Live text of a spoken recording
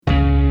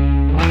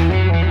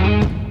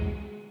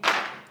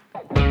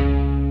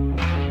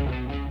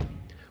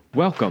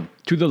Welcome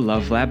to the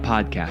Love Lab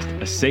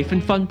Podcast, a safe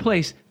and fun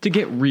place to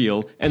get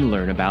real and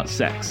learn about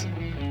sex.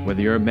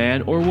 Whether you're a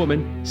man or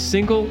woman,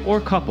 single or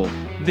couple,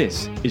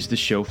 this is the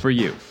show for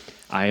you.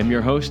 I am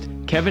your host,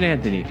 Kevin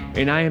Anthony,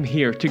 and I am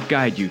here to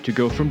guide you to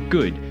go from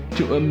good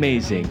to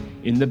amazing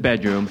in the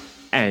bedroom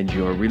and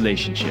your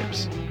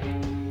relationships.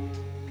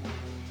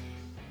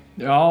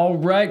 All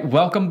right,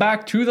 welcome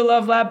back to the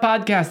Love Lab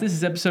Podcast. This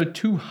is episode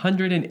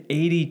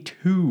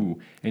 282,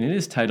 and it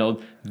is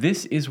titled,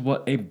 This is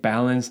What a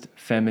Balanced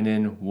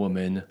Feminine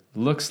Woman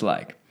Looks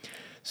Like.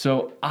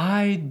 So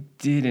I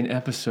did an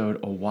episode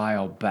a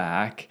while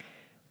back.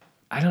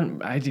 I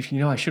should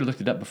have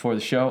looked it up before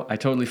the show. I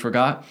totally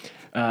forgot.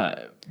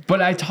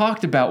 But I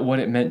talked about what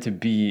it meant to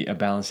be a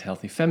balanced,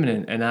 healthy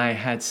feminine, and I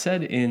had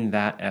said in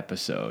that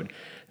episode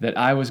that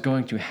I was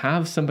going to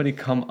have somebody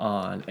come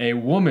on, a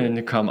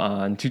woman come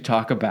on, to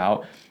talk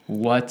about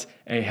what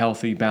a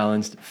healthy,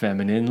 balanced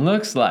feminine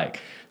looks like.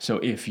 So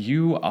if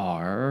you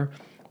are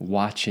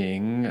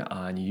watching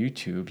on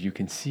YouTube, you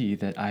can see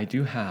that I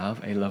do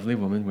have a lovely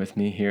woman with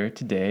me here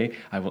today.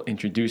 I will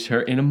introduce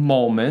her in a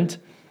moment.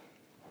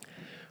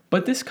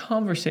 But this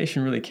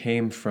conversation really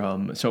came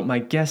from, so my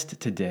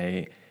guest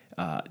today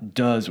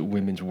does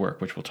women's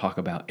work, which we'll talk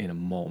about in a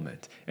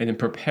moment. And in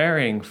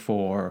preparing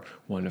for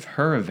one of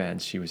her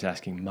events, she was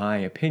asking my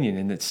opinion,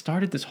 and it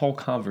started this whole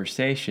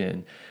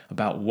conversation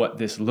about what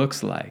this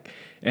looks like.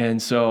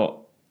 And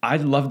so I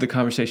loved the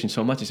conversation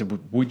so much, I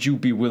said, would you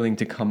be willing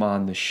to come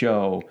on the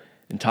show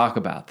and talk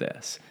about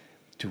this?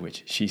 To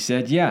which she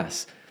said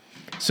yes.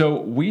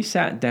 So we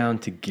sat down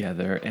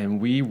together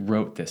and we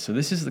wrote this. So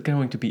this is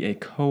going to be a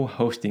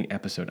co-hosting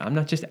episode. I'm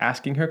not just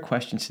asking her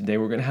questions today.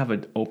 We're going to have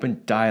an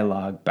open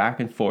dialogue back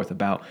and forth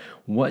about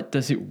what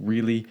does it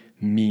really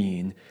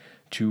mean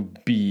to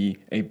be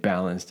a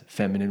balanced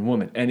feminine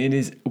woman.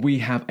 And we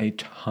have a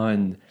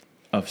ton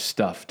of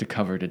stuff to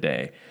cover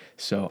today.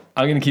 So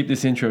I'm going to keep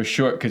this intro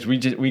short because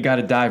we got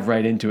to dive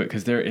right into it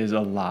because there is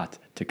a lot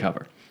to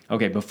cover.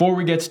 Okay, before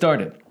we get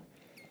started,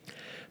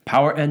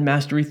 Power and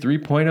Mastery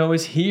 3.0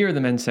 is here. The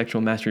men's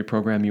sexual mastery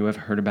program you have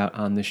heard about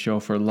on the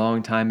show for a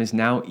long time is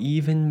now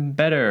even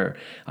better.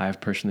 I have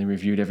personally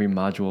reviewed every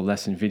module,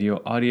 lesson,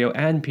 video, audio,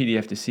 and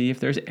PDF to see if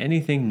there's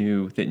anything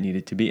new that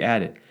needed to be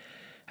added.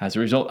 As a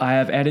result, I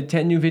have added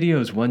 10 new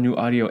videos, 1 new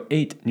audio,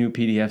 8 new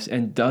PDFs,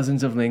 and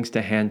dozens of links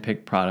to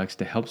hand-picked products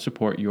to help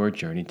support your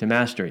journey to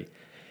mastery.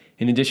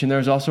 In addition,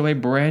 there's also a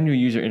brand new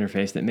user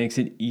interface that makes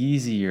it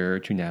easier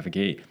to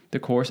navigate the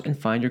course and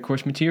find your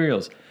course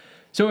materials.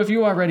 So if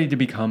you are ready to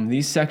become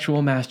the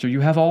sexual master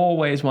you have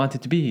always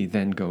wanted to be,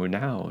 then go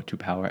now to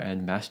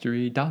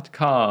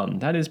powerandmastery.com.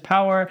 That is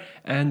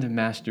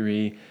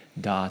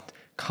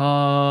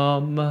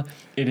powerandmastery.com.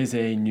 It is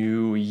a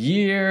new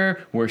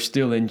year. We're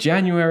still in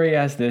January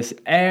as this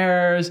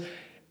airs.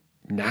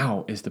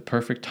 Now is the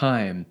perfect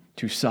time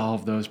to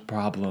solve those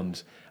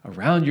problems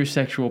around your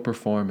sexual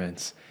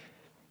performance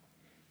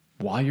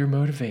while you're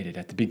motivated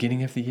at the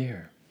beginning of the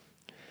year.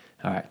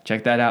 All right,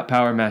 check that out,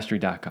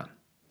 powerandmastery.com.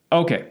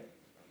 Okay.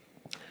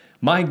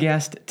 My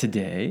guest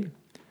today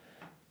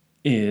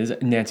is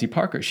Nancy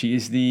Parker. She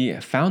is the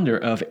founder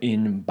of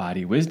In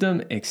Body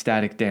Wisdom,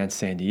 Ecstatic Dance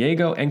San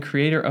Diego, and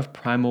creator of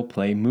Primal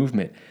Play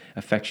Movement.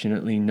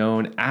 Affectionately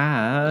known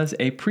as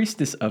a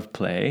priestess of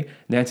play,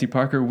 Nancy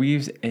Parker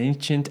weaves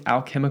ancient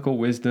alchemical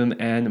wisdom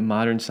and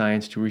modern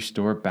science to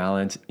restore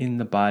balance in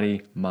the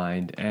body,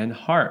 mind, and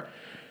heart.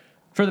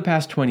 For the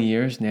past 20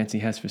 years, Nancy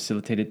has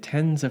facilitated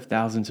tens of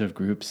thousands of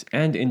groups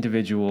and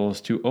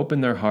individuals to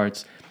open their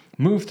hearts,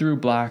 move through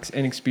blocks,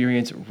 and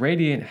experience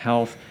radiant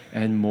health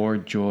and more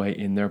joy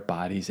in their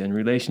bodies and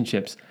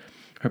relationships.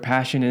 Her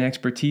passion and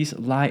expertise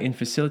lie in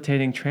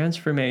facilitating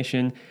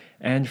transformation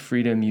and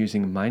freedom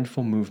using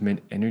mindful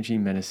movement, energy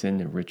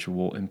medicine,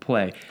 ritual, and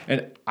play.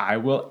 And I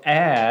will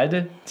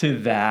add to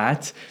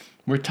that,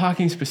 we're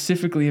talking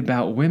specifically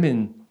about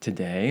women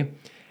today,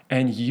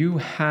 and you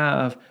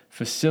have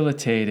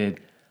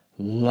facilitated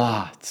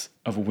lots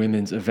of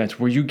women's events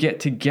where you get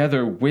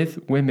together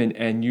with women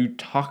and you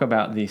talk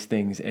about these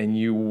things and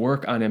you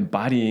work on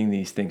embodying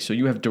these things. So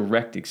you have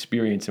direct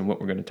experience in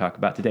what we're going to talk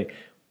about today.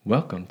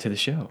 Welcome to the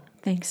show.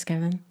 Thanks,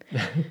 Kevin.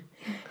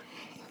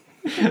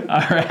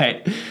 All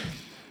right.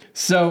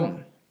 So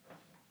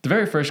the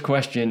very first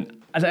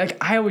question,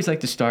 I always like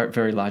to start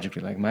very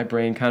logically. Like my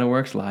brain kind of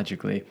works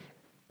logically.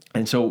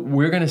 And so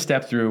we're going to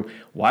step through,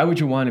 why would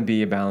you want to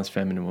be a balanced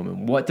feminine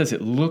woman? What does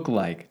it look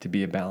like to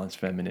be a balanced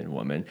feminine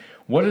woman?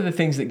 What are the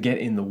things that get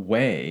in the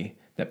way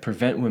that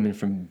prevent women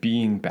from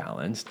being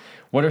balanced?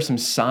 What are some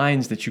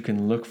signs that you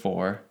can look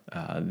for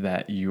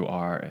that you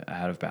are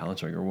out of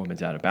balance or your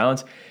woman's out of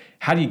balance?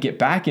 How do you get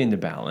back into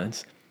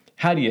balance?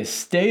 How do you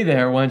stay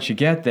there once you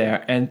get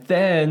there? And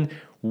then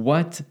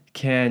what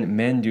can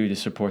men do to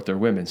support their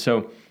women?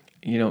 So,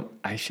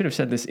 I should have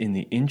said this in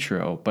the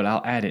intro, but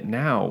I'll add it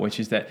now,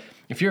 which is that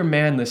if you're a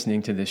man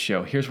listening to this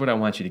show, here's what I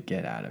want you to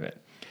get out of it.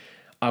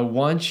 I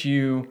want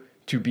you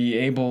to be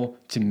able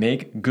to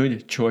make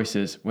good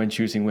choices when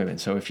choosing women.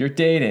 So if you're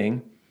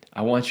dating,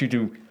 I want you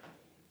to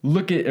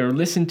look at or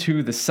listen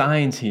to the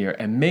signs here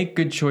and make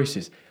good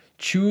choices.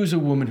 choose a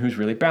woman who's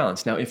really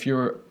balanced. Now, if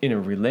you're in a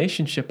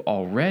relationship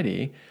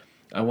already,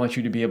 I want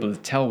you to be able to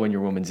tell when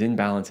your woman's in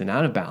balance and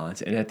out of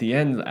balance. And at the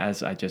end,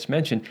 as I just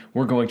mentioned,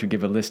 we're going to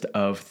give a list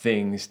of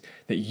things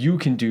that you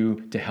can do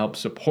to help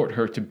support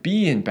her to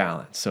be in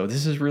balance. So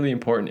this is really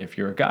important if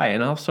you're a guy.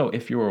 And also,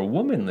 if you're a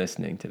woman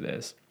listening to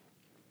this,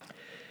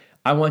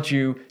 I want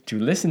you to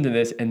listen to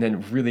this and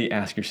then really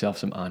ask yourself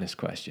some honest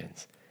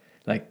questions.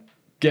 Like,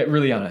 get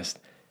really honest.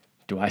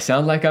 Do I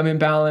sound like I'm in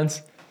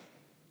balance?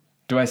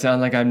 Do I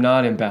sound like I'm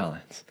not in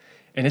balance?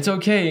 And it's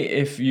okay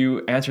if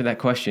you answer that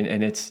question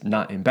and it's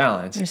not in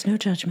balance. There's no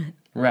judgment.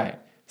 Right.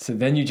 So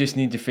then you just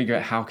need to figure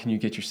out how can you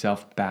get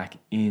yourself back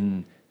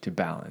into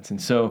balance. And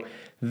so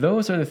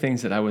those are the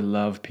things that I would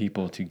love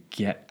people to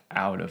get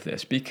out of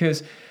this.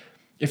 Because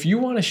if you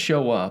want to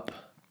show up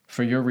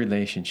for your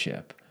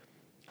relationship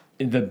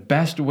in the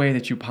best way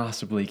that you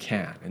possibly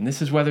can, and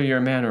this is whether you're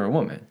a man or a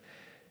woman,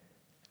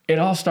 it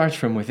all starts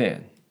from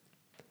within.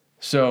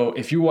 So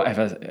if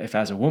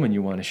as a woman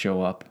you want to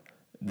show up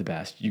the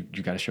best, you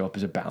got to show up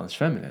as a balanced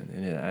feminine.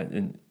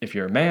 And if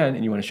you're a man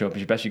and you want to show up as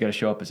your best, you got to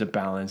show up as a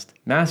balanced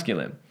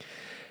masculine.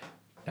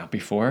 Now,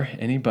 before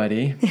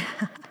anybody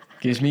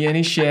gives me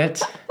any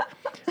shit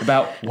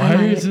about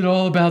why is it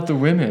all about the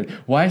women?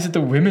 Why is it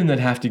the women that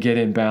have to get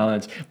in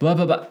balance? Blah,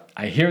 blah, blah.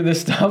 I hear this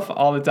stuff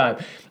all the time.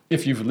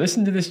 If you've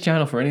listened to this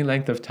channel for any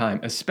length of time,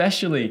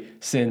 especially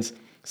since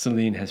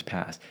Celine has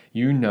passed,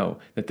 you know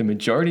that the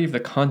majority of the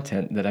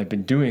content that I've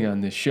been doing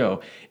on this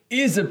show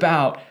is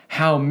about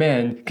how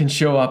men can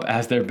show up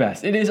as their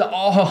best. It is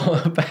all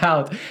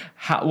about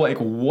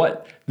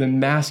what the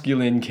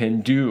masculine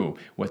can do,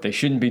 what they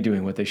shouldn't be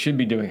doing, what they should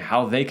be doing,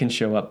 how they can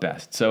show up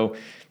best. So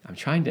I'm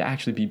trying to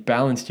actually be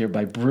balanced here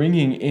by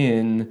bringing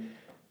in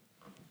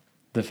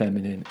the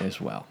feminine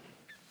as well.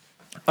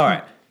 All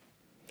right.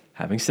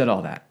 Having said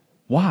all that,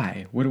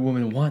 why would a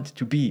woman want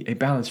to be a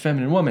balanced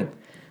feminine woman?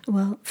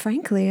 Well,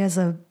 frankly, as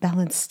a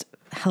balanced,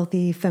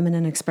 healthy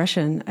feminine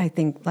expression, I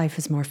think life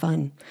is more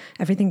fun.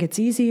 Everything gets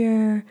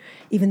easier,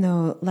 even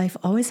though life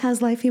always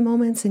has lifey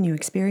moments and you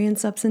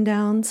experience ups and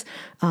downs.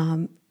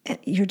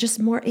 You're just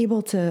more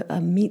able to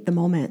meet the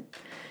moment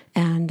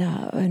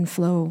and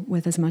flow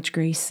with as much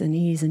grace and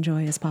ease and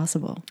joy as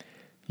possible.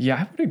 Yeah,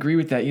 I would agree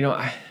with that.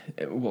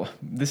 Well,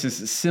 this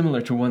is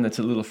similar to one that's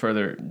a little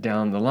further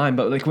down the line,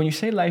 but like when you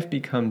say life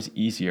becomes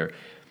easier,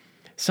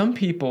 some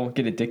people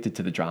get addicted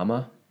to the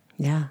drama.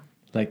 Yeah.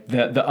 Like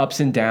the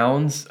ups and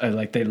downs,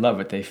 like they love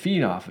it. They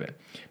feed off it.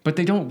 But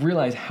they don't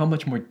realize how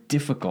much more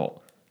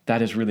difficult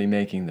that is really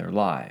making their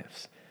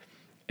lives.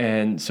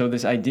 And so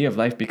this idea of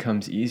life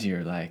becomes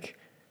easier, like,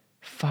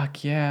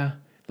 fuck yeah,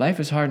 life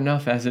is hard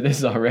enough as it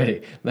is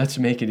already. Let's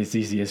make it as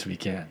easy as we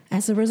can.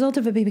 As a result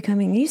of it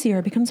becoming easier,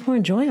 it becomes more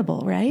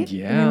enjoyable, right?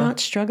 Yeah. You're not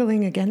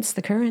struggling against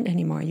the current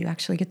anymore. You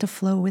actually get to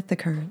flow with the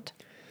current.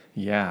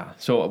 Yeah.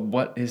 So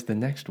what is the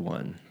next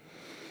one?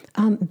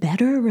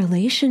 Better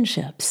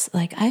relationships.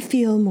 Like I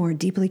feel more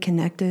deeply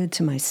connected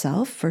to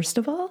myself, first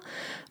of all,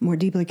 more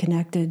deeply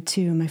connected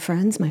to my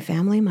friends, my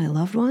family, my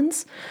loved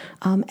ones,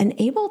 and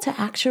able to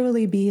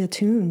actually be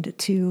attuned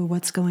to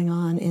what's going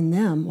on in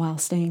them while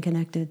staying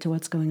connected to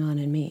what's going on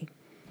in me.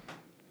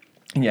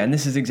 Yeah, and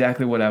this is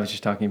exactly what I was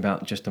just talking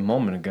about just a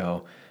moment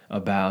ago,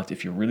 about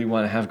if you really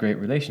want to have great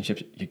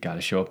relationships, you got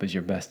to show up as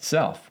your best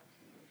self.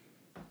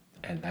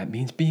 And that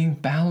means being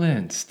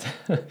balanced.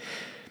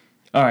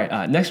 All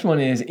right, next one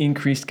is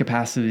increased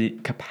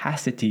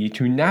capacity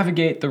to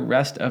navigate the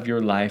rest of your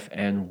life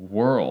and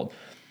world.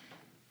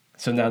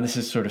 So now this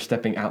is sort of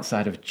stepping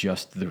outside of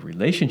just the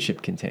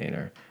relationship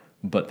container,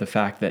 but the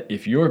fact that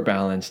if you're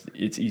balanced,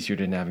 it's easier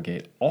to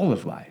navigate all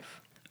of life.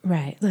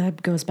 Right.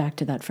 That goes back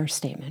to that first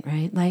statement,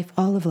 right?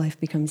 All of life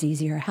becomes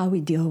easier. How we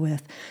deal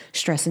with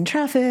stress in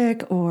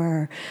traffic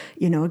or,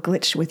 a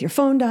glitch with your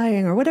phone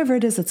dying or whatever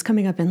it is that's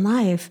coming up in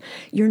life,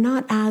 you're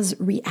not as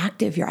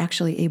reactive. You're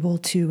actually able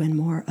to and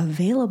more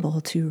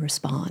available to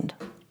respond.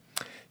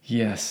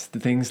 Yes, the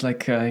things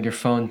like your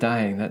phone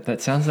dying.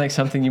 That sounds like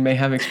something you may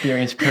have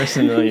experienced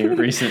personally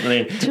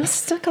recently.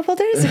 Just a couple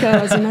days ago,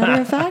 as a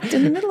matter of fact,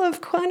 in the middle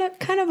of kind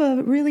of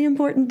a really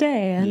important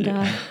day.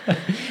 And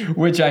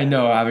Which I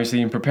know,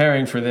 obviously, in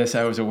preparing for this,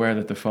 I was aware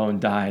that the phone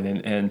died.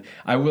 And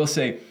I will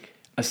say,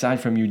 aside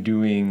from you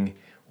doing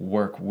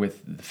work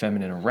with the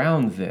feminine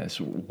around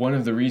this, one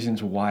of the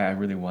reasons why I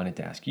really wanted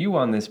to ask you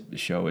on this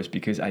show is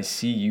because I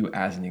see you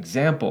as an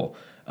example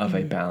of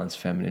a balanced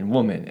feminine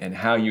woman and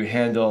how you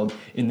handled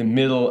in the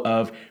middle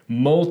of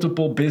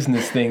multiple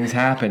business things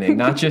happening,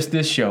 not just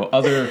this show,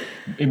 other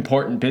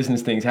important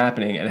business things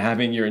happening, and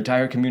having your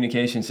entire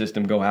communication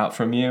system go out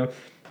from you,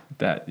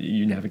 that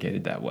you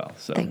navigated that well.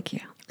 So thank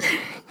you.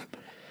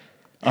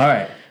 All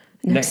right.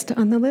 Next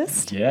on the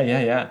list?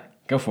 Yeah.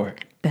 Go for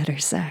it. Better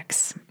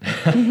sex.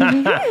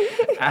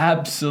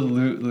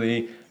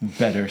 Absolutely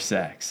better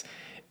sex.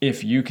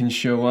 If you can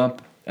show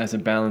up as a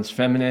balanced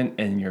feminine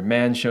and your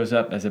man shows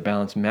up as a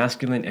balanced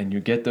masculine and you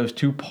get those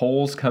two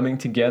poles coming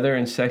together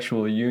in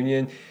sexual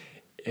union,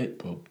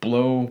 it will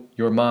blow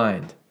your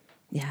mind.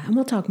 Yeah, and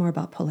we'll talk more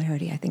about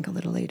polarity, I think, a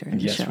little later in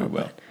the show. Yes, we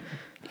will.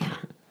 Yeah.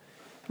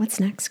 What's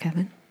next,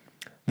 Kevin?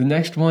 The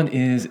next one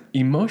is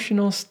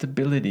emotional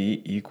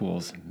stability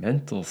equals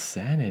mental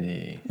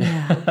sanity.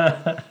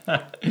 Yeah.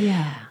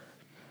 Yeah.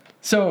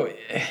 So,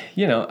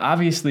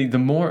 obviously, the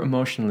more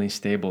emotionally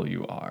stable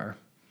you are,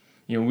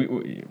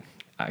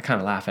 I kind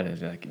of laugh at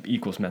it like it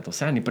equals mental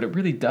sanity, but it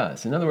really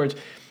does. In other words,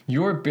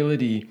 your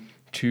ability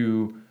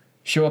to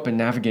show up and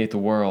navigate the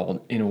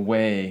world in a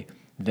way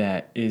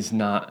that is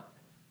not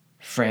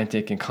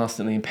frantic and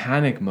constantly in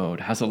panic mode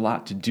has a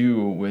lot to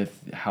do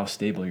with how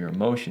stable your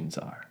emotions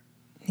are.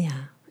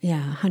 Yeah.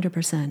 Yeah.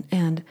 100%.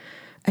 And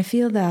I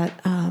feel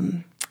that,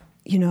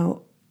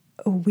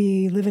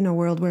 we live in a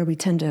world where we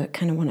tend to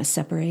kind of want to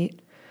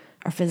separate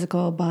our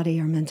physical body,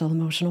 our mental,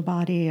 emotional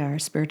body, our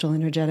spiritual,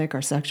 energetic,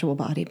 our sexual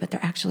body, but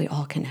they're actually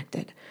all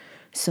connected.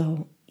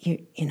 So,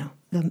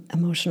 the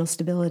emotional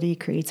stability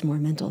creates more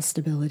mental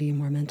stability,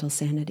 more mental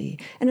sanity.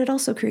 And it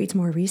also creates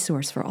more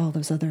resource for all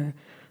those other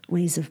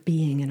ways of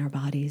being in our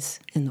bodies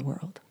in the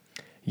world.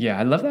 Yeah,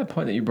 I love that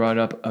point that you brought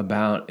up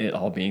about it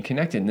all being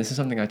connected. And this is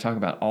something I talk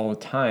about all the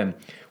time.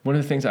 One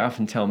of the things I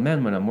often tell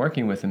men when I'm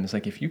working with them is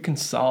like, if you can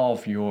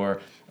solve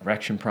your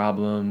erection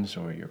problems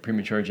or your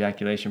premature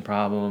ejaculation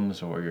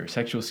problems or your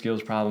sexual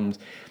skills problems,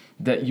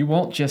 that you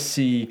won't just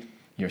see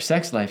your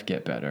sex life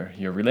get better,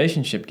 your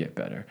relationship get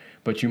better,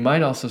 but you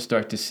might also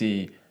start to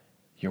see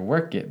your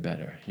work get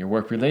better, your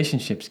work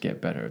relationships get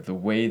better, the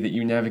way that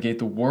you navigate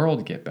the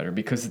world get better,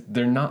 because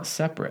they're not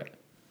separate.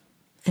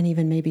 And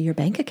even maybe your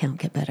bank account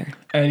get better.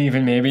 And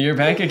even maybe your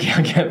bank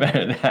account get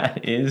better.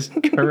 That is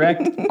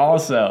correct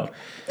also.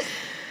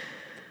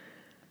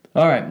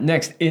 All right,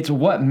 next. It's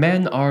what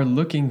men are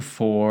looking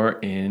for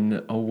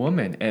in a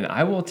woman. And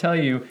I will tell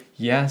you,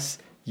 yes,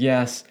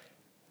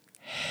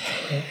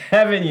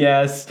 heaven,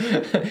 yes,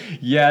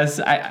 yes.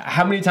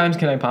 How many times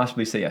can I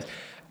possibly say yes?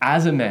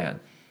 As a man,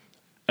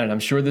 and I'm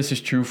sure this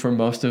is true for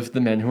most of the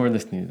men who are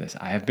listening to this,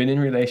 I have been in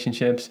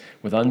relationships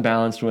with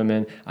unbalanced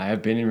women. I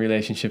have been in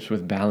relationships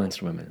with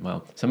balanced women.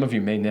 Well, some of you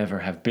may never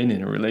have been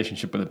in a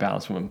relationship with a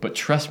balanced woman, but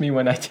trust me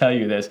when I tell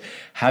you this,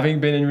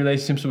 having been in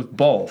relationships with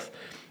both,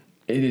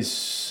 it is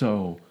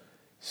so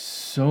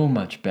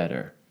much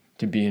better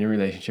to be in a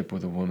relationship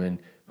with a woman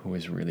who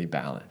is really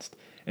balanced.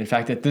 In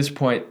fact, at this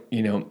point,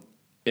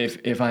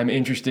 if I'm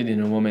interested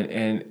in a woman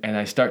and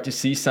I start to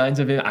see signs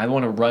of it, I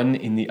want to run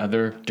in the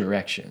other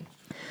direction.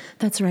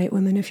 That's right,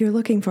 women. If you're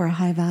looking for a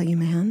high value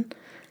man,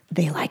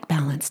 they like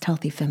balanced,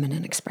 healthy,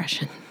 feminine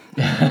expression.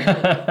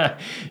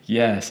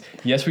 Yes,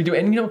 we do.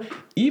 And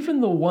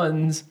even the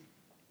ones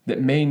that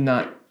may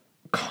not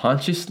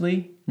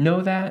consciously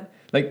know that,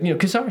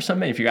 because there are some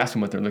men, if you ask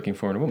them what they're looking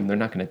for in a woman, they're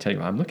not going to tell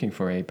you, I'm looking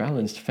for a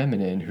balanced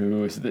feminine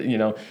who is,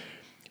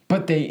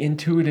 but they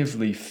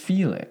intuitively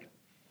feel it.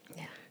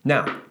 Yeah.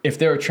 Now, if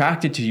they're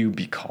attracted to you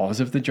because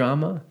of the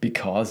drama,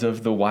 because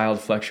of the wild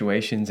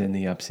fluctuations and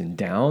the ups and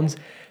downs,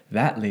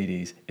 that,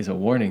 ladies, is a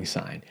warning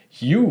sign.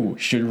 You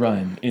should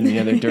run in the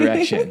other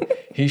direction.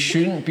 He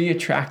shouldn't be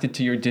attracted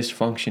to your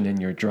dysfunction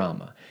and your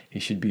drama. He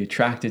should be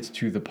attracted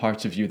to the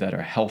parts of you that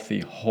are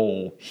healthy,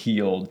 whole,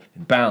 healed,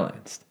 and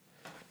balanced.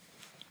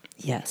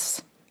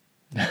 Yes.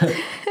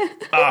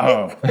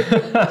 Oh.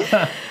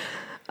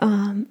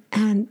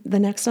 And the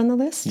next on the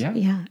list?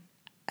 Yeah.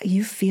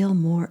 You feel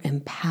more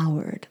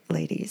empowered,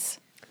 ladies,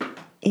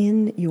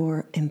 in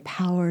your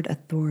empowered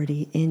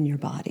authority in your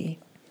body.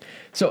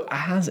 So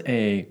as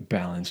a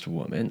balanced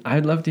woman,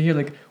 I'd love to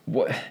hear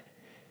what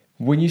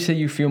when you say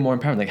you feel more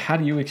empowered, how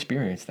do you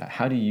experience that?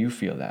 How do you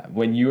feel that?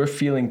 When you're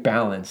feeling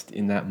balanced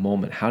in that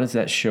moment, how does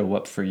that show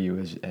up for you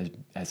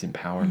as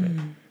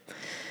empowerment?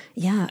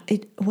 Yeah,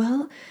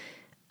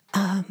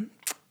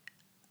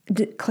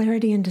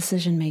 clarity in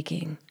decision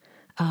making.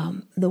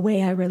 The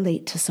way I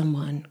relate to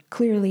someone,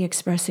 clearly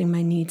expressing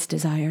my needs,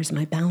 desires,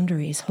 my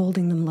boundaries,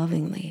 holding them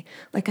lovingly.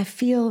 I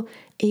feel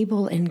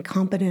able and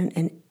competent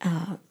and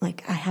I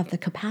have the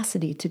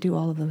capacity to do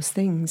all of those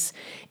things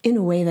in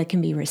a way that can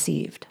be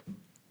received.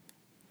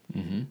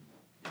 Mm-hmm.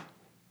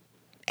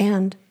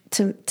 And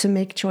to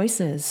make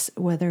choices,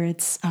 whether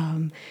it's,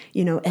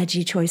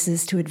 edgy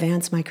choices to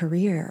advance my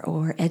career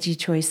or edgy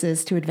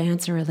choices to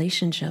advance a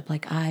relationship.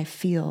 I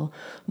feel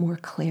more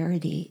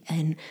clarity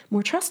and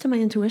more trust in my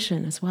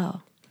intuition as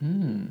well.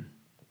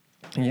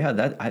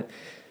 Yeah,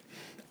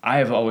 I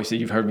have always said,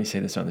 you've heard me say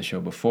this on the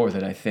show before,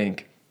 that I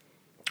think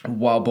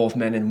while both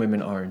men and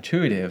women are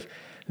intuitive,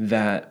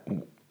 that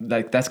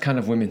that's kind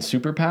of women's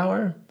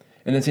superpower.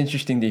 And it's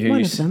interesting to hear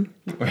one of them.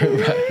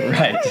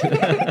 Right.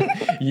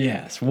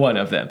 Yes, one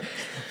of them.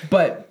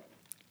 But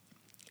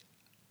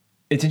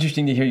it's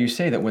interesting to hear you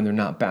say that when they're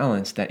not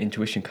balanced, that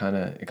intuition kind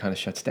of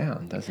shuts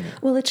down, doesn't it?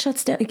 Well, it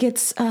shuts down. It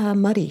gets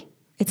muddy.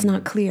 It's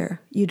not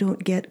clear. You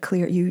don't get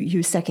clear.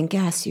 You second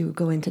guess. You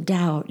go into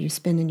doubt. You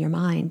spin in your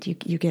mind.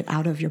 You get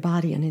out of your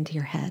body and into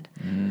your head.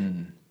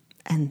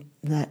 And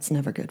that's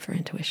never good for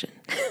intuition.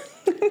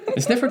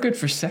 It's never good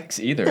for sex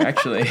either,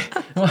 actually.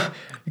 Well,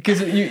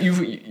 because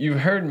you've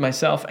heard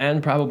myself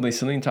and probably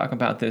Celine talk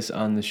about this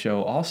on the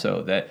show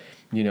also, that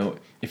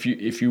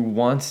if you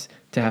want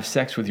to have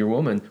sex with your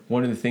woman,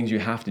 one of the things you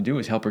have to do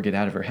is help her get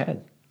out of her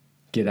head.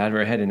 get out of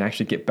her head and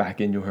actually get back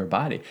into her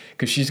body,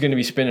 because she's going to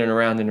be spinning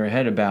around in her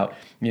head about,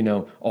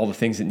 all the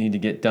things that need to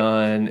get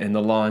done and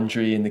the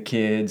laundry and the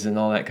kids and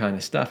all that kind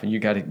of stuff. And you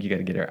got to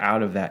get her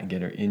out of that and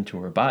get her into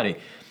her body.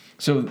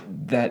 So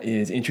that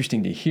is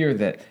interesting to hear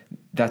that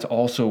that's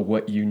also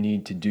what you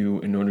need to do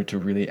in order to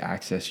really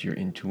access your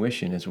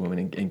intuition as a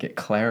woman and get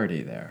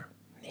clarity there.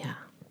 Yeah.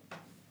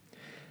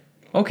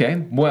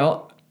 Okay,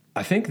 well,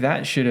 I think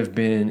that should have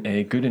been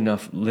a good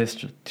enough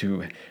list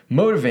to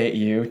motivate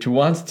you to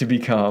want to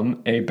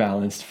become a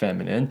balanced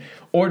feminine,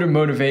 or to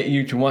motivate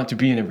you to want to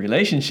be in a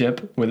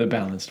relationship with a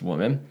balanced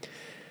woman.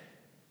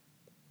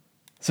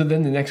 So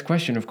then the next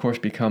question, of course,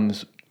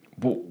 becomes,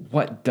 well,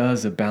 what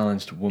does a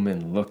balanced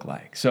woman look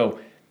like? So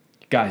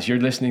guys, you're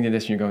listening to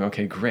this and you're going,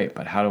 okay, great,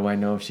 but how do I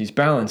know if she's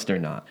balanced or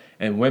not?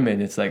 And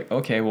women, it's like,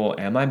 okay, well,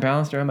 am I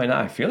balanced or am I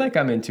not? I feel like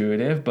I'm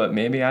intuitive, but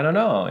maybe I don't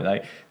know.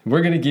 Like,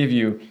 we're going to give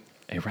you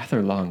a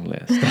rather long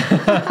list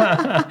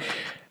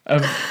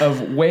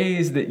of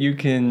ways that you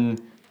can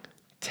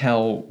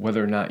tell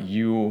whether or not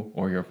you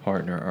or your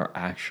partner are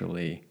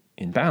actually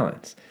in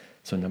balance.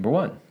 So number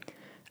one,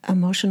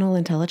 emotional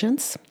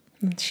intelligence.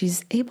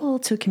 She's able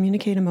to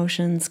communicate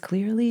emotions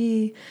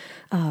clearly,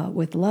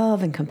 with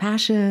love and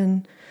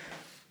compassion.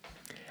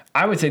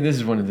 I would say this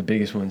is one of the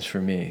biggest ones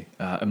for me.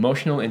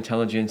 Emotional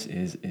intelligence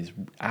is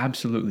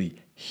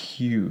absolutely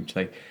huge.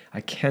 Like, I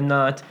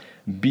cannot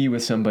be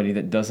with somebody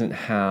that doesn't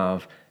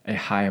have a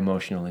high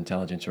emotional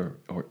intelligence, or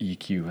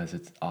EQ as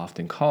it's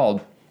often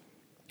called.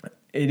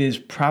 It is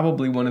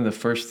probably one of the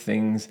first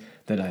things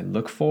that I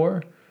look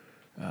for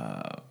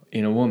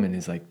in a woman,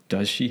 is like,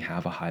 does she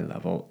have a high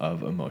level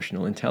of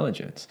emotional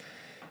intelligence?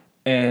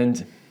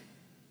 And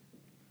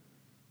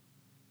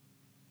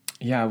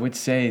yeah, I would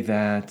say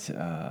that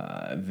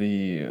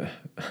the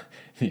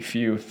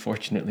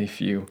fortunately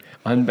few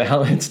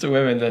unbalanced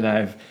women that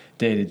I've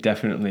dated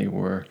definitely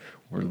were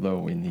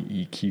low in the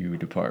EQ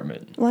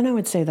department. Well, and I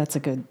would say that's a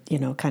good,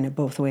 kind of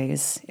both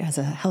ways. As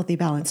a healthy,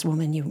 balanced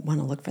woman, you want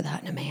to look for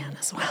that in a man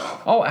as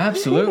well. Oh,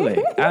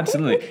 absolutely.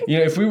 Absolutely.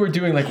 If we were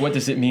doing like, what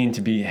does it mean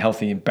to be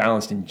healthy and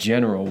balanced in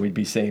general, we'd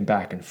be saying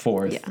back and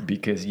forth,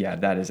 because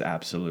that is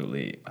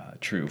absolutely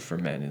true for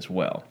men as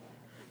well.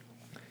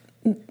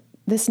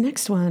 This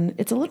next one,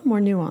 it's a little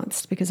more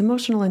nuanced, because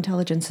emotional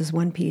intelligence is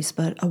one piece,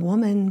 but a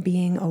woman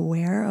being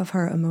aware of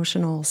her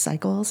emotional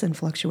cycles and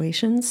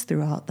fluctuations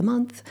throughout the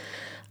month,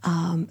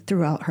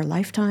 throughout her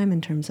lifetime,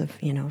 in terms of,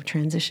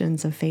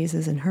 transitions of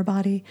phases in her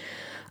body,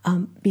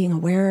 being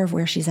aware of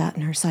where she's at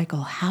in her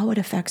cycle, how it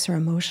affects her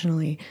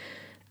emotionally,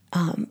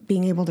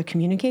 being able to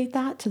communicate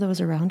that to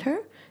those around her,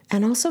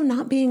 and also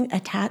not being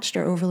attached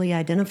or overly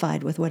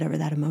identified with whatever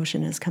that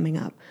emotion is coming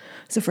up.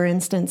 So for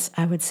instance,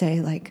 I would say,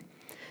 like,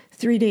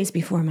 3 days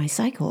before my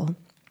cycle,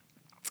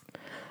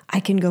 I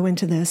can go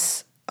into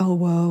this, oh,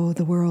 whoa,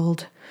 the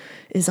world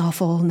is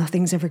awful,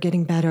 nothing's ever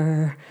getting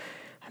better,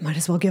 I might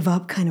as well give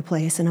up kind of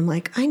place. And I'm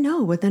like, I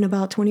know within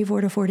about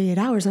 24 to 48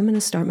 hours, I'm going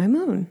to start my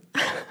moon.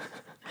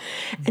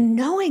 And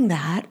knowing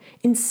that,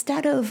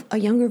 instead of a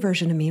younger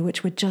version of me,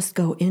 which would just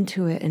go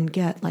into it and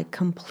get like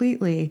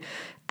completely,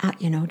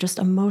 just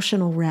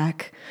emotional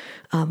wreck,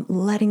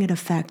 letting it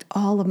affect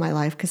all of my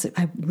life, because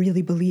I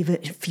really believe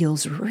it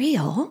feels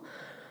real.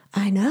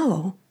 I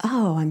know,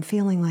 I'm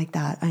feeling like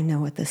that. I know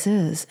what this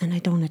is, and I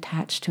don't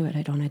attach to it.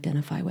 I don't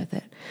identify with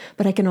it.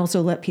 But I can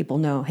also let people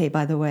know, hey,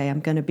 by the way, I'm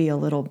going to be a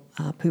little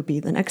poopy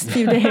the next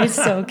few days,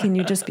 so can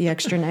you just be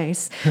extra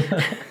nice?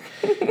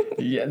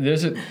 Yeah,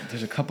 there's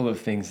a couple of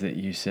things that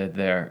you said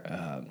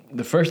there.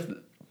 The first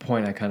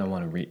point I kind of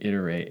want to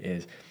reiterate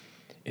is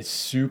it's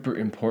super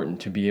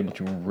important to be able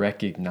to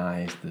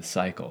recognize the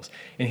cycles.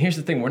 And here's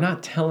the thing, we're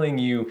not telling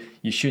you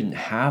shouldn't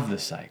have the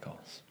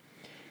cycles.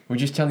 We're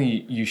just telling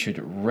you you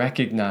should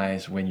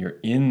recognize when you're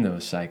in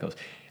those cycles.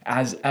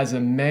 As a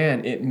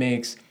man, it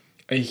makes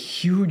a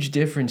huge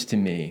difference to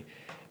me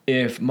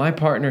if my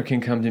partner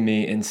can come to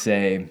me and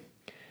say,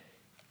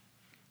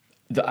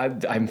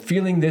 I'm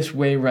feeling this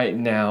way right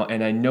now,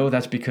 and I know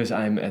that's because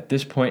I'm at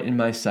this point in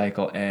my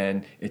cycle,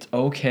 and it's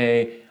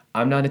okay.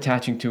 I'm not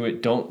attaching to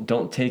it.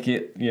 Don't take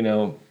it,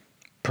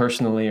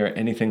 personally or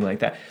anything like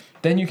that.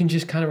 Then you can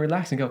just kind of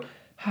relax and go,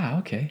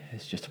 okay,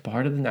 it's just a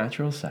part of the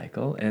natural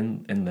cycle,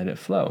 and let it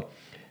flow.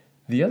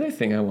 The other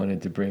thing I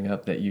wanted to bring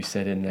up that you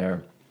said in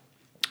there,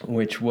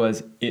 which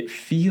was, it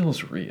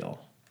feels real.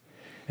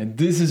 And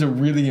this is a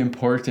really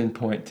important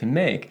point to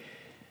make.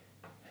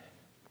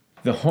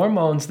 The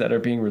hormones that are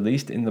being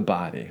released in the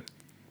body,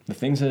 the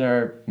things that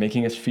are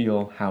making us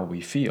feel how we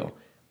feel,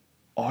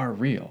 are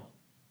real.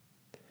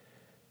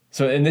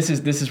 So, and this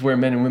is where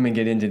men and women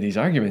get into these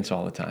arguments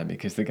all the time,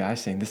 because the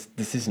guy's saying,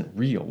 this isn't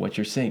real. What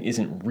you're saying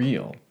isn't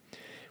real.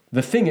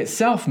 The thing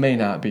itself may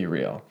not be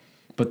real,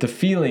 but the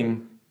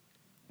feeling,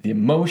 the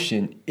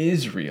emotion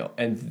is real.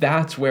 And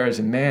that's where, as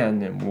a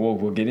man, and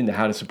we'll get into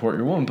how to support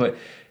your woman,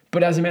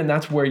 but as a man,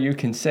 that's where you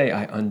can say,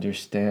 I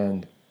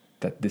understand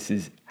that this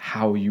is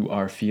how you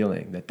are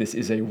feeling, that this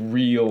is a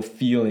real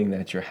feeling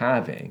that you're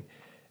having,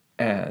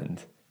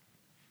 and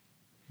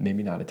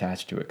maybe not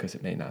attached to it because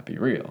it may not be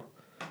real.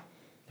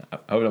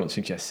 I don't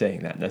suggest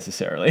saying that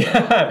necessarily.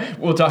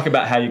 We'll talk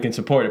about how you can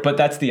support it, but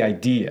that's the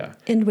idea.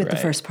 And with the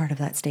right? first part of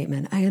that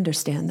statement, I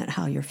understand that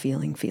how you're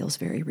feeling feels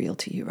very real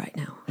to you right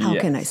now. How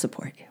can I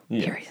support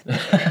you? Period.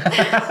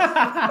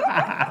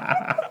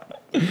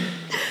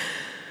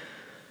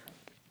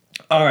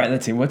 All right,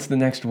 let's see. What's the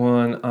next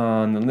one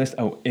on the list?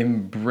 Oh,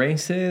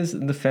 embraces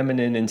the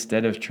feminine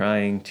instead of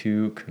trying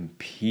to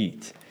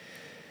compete.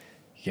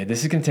 Yeah,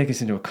 this is going to take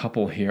us into a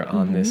couple here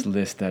on this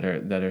list that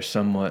are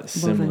somewhat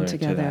similar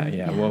to that.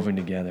 Yeah, woven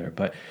together.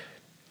 But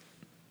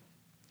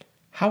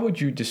how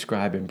would you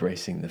describe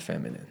embracing the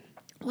feminine?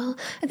 Well,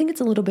 I think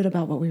it's a little bit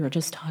about what we were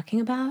just talking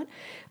about,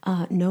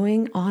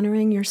 knowing,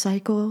 honoring your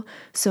cycle.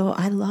 So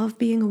I love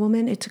being a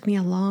woman. It took me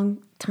a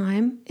long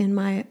time in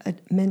my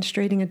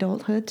menstruating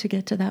adulthood to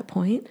get to that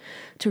point,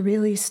 to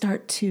really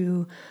start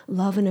to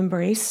love and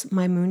embrace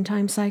my moon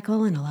time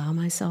cycle and allow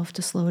myself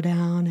to slow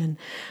down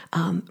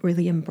and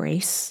really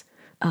embrace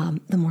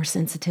the more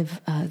sensitive,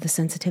 the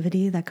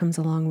sensitivity that comes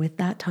along with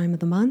that time of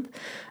the month.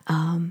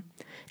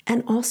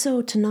 And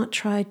also to not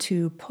try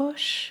to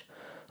push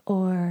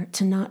or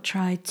to not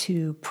try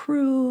to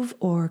prove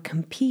or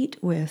compete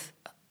with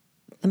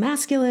the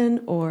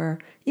masculine or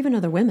even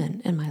other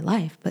women in my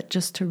life, but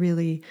just to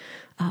really,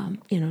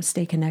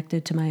 stay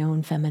connected to my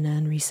own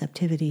feminine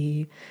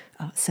receptivity,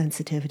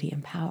 sensitivity,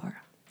 and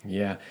power.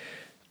 Yeah.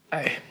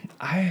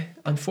 I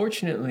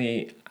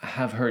unfortunately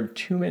have heard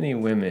too many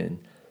women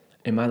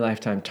in my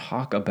lifetime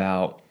talk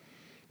about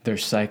their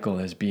cycle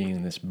as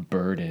being this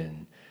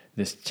burden,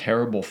 this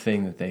terrible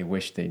thing that they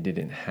wish they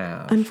didn't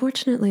have.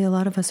 Unfortunately, a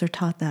lot of us are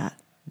taught that.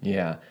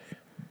 Yeah.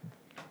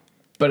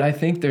 But I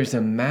think there's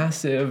a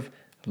massive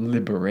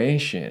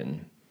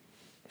liberation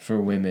for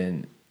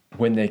women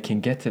when they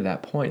can get to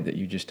that point that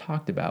you just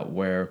talked about,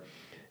 where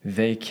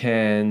they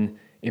can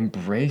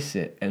embrace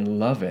it and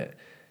love it.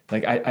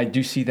 Like I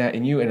do see that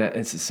in you, and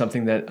it's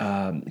something that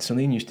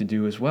Celine used to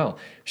do as well.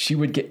 She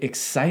would get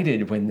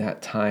excited when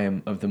that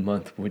time of the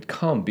month would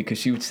come because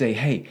she would say,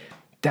 hey,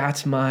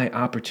 that's my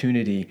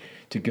opportunity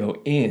to go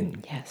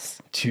in,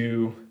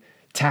 to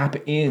tap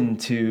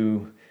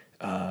into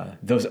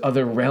those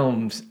other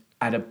realms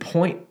at a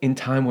point in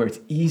time where it's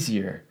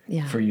easier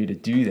for you to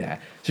do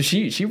that. So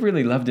she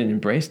really loved it and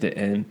embraced it,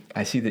 and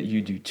I see that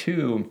you do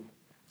too.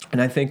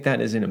 And I think that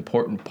is an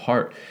important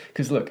part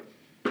because look,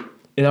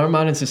 in our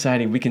modern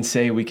society, we can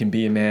say we can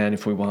be a man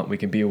if we want, we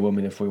can be a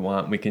woman if we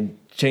want, we can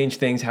change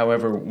things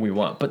however we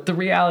want. But the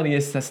reality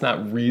is that's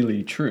not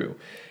really true.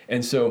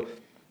 And so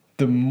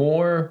the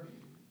more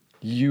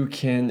you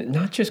can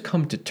not just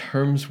come to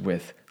terms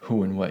with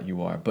who and what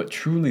you are, but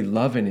truly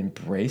love and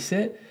embrace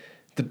it,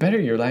 the better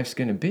your life's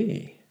going to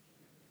be.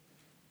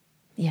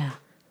 Yeah.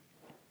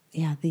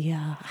 Yeah, the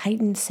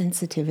heightened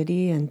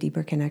sensitivity and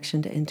deeper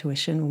connection to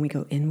intuition when we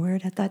go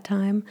inward at that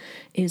time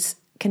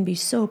can be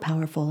so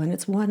powerful. And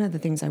it's one of the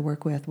things I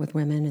work with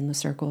women in the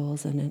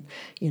circles and,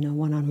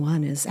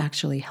 one-on-one is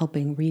actually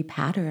helping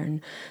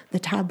repattern the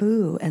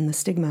taboo and the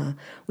stigma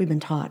we've been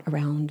taught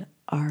around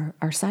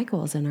our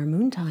cycles and our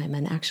moon time,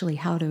 and actually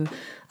how to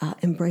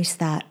embrace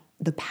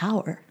the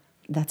power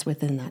that's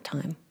within that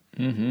time.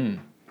 Mm-hmm.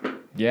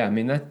 Yeah, I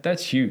mean,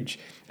 that's huge.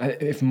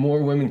 If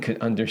more women could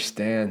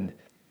understand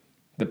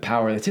the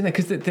power that's in that,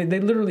 because they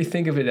literally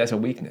think of it as a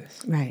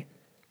weakness. Right.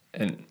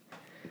 And,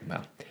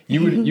 well,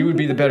 you would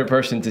be the better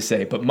person to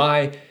say, but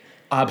my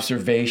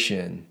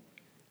observation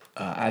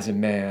as a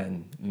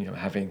man,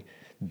 having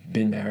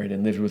been married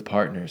and lived with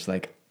partners,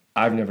 like,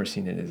 I've never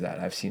seen it as that.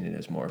 I've seen it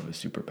as more of a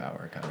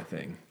superpower kind of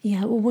thing.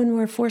 Yeah, well, when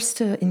we're forced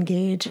to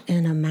engage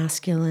in a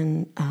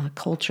masculine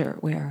culture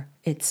where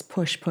it's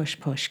push, push,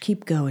 push,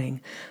 keep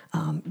going,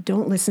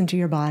 don't listen to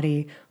your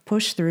body,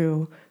 push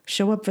through,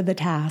 show up for the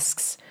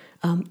tasks,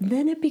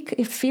 then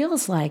it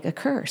feels like a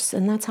curse.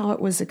 And that's how it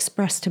was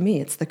expressed to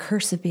me. It's the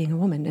curse of being a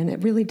woman. And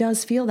it really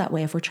does feel that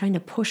way if we're trying to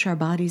push our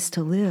bodies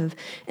to live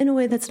in a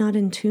way that's not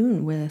in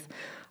tune with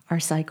our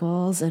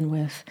cycles and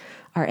with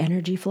our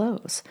energy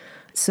flows.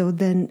 So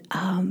then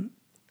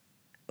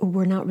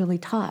we're not really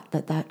taught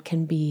that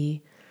can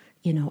be,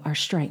 our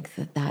strength,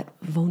 that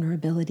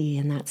vulnerability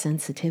and that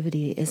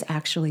sensitivity is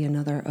actually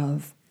another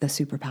of the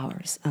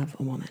superpowers of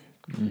a woman.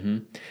 Mm-hmm.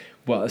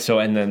 Well,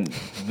 and then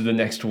the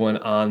next one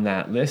on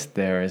that list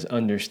there is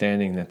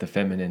understanding that the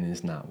feminine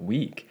is not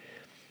weak.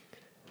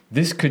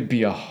 This could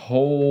be a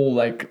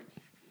whole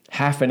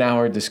half an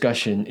hour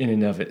discussion in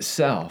and of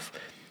itself.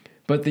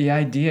 But the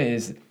idea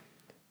is,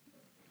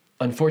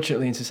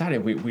 unfortunately, in society,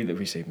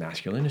 we say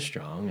masculine is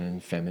strong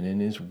and feminine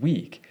is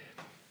weak.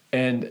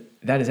 And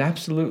that is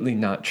absolutely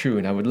not true.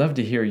 And I would love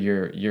to hear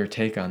your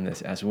take on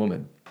this as a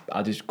woman.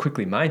 I'll just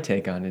quickly, my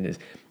take on it is,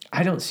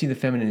 I don't see the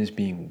feminine as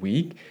being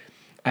weak.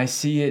 I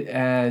see it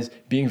as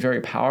being very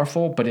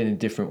powerful, but in a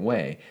different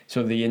way.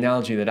 So the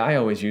analogy that I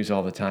always use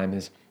all the time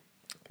is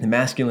the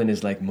masculine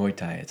is like Muay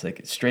Thai. It's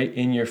like straight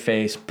in your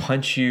face,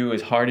 punch you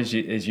as hard as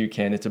you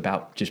can. It's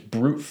about just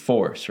brute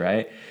force,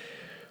 right?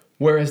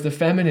 Whereas the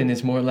feminine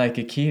is more like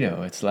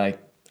Aikido. It's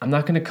like, I'm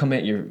not going to come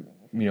at your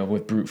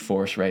with brute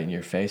force right in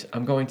your face.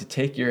 I'm going to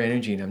take your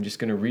energy and I'm just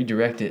going to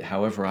redirect it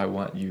however I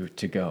want you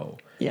to go.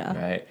 Yeah.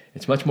 Right?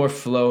 It's much more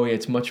flowy.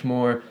 It's much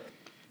more,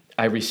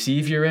 I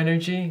receive your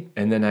energy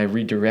and then I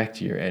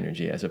redirect your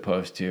energy, as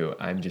opposed to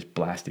I'm just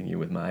blasting you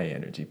with my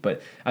energy.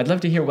 But I'd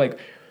love to hear, like,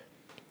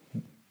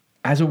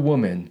 as a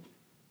woman,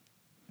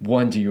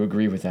 one, do you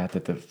agree with that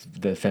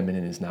the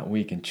feminine is not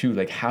weak? And two,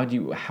 like,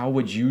 how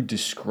would you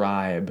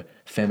describe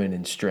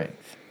feminine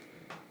strength?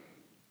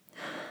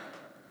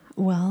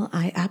 Well,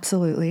 I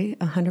absolutely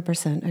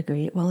 100%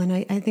 agree. Well, and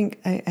I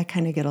think I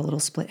kind of get a little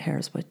split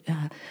hairs, but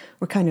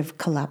we're kind of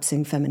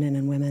collapsing feminine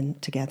and women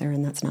together,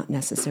 and that's not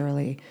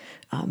necessarily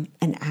an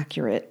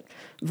accurate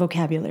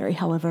vocabulary.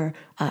 However,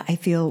 I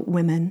feel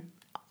women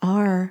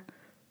are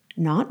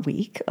not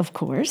weak, of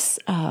course.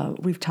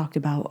 We've talked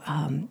about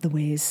the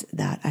ways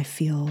that I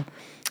feel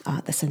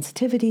the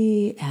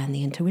sensitivity and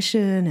the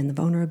intuition and the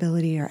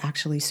vulnerability are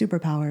actually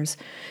superpowers.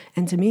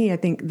 And to me, I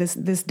think this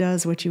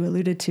does what you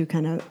alluded to,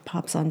 kind of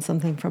pops on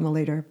something from a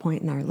later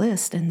point in our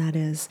list, and that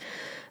is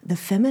the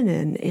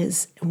feminine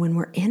is when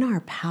we're in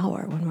our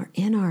power, when we're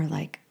in our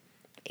like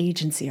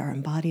agency, our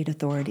embodied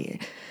authority,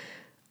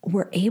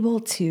 we're able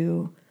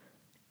to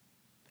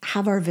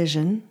have our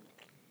vision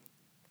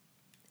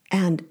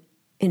and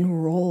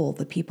enroll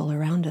the people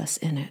around us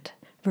in it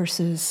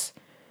versus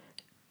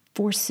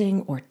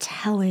forcing or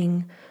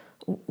telling.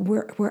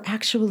 We're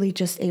actually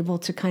just able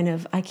to kind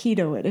of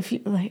Aikido it, if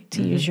you like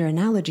to use your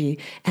analogy,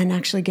 and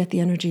actually get the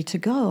energy to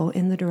go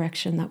in the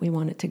direction that we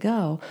want it to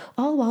go,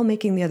 all while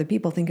making the other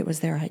people think it was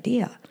their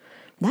idea.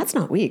 That's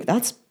not weak.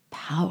 That's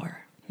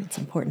power. It's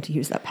important to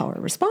use that power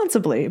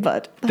responsibly,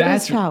 but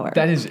that's power.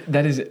 That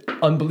is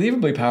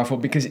unbelievably powerful,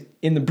 because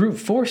in the brute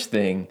force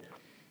thing,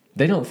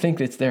 they don't think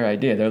it's their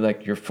idea. They're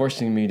like, you're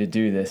forcing me to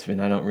do this,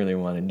 and I don't really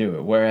want to do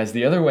it. Whereas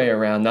the other way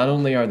around, not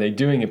only are they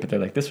doing it, but they're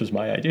like, this was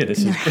my idea. This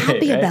is great. They're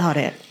happy about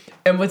it.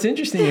 And what's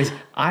interesting is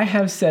I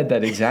have said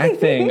that exact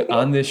thing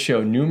on this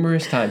show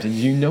numerous times. And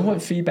you know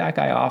what feedback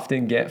I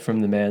often get from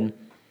the men?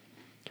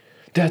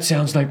 That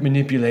sounds like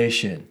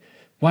manipulation.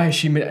 Why is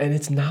she? And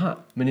it's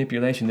not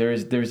manipulation.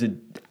 There's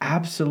an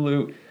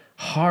absolute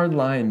hard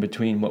line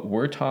between what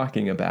we're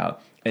talking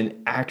about and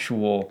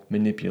actual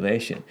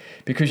manipulation,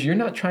 because you're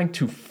not trying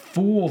to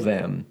fool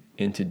them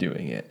into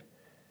doing it.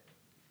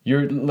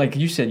 You're, like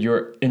you said,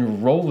 you're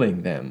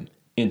enrolling them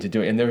into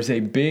doing it. And there's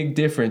a big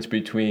difference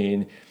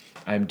between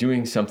I'm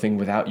doing something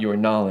without your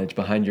knowledge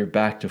behind your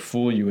back to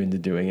fool you into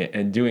doing it,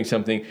 and doing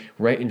something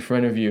right in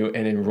front of you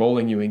and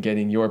enrolling you and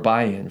getting your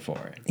buy-in for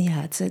it.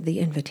 Yeah, it's the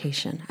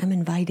invitation. I'm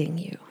inviting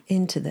you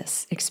into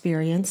this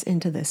experience,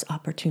 into this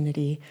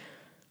opportunity,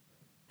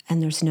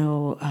 and there's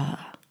no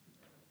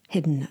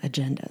hidden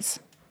agendas.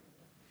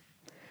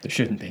 There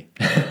shouldn't be.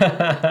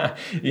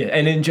 Yeah,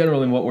 and in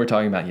general, in what we're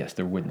talking about, yes,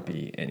 there wouldn't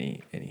be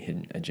any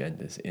hidden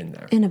agendas in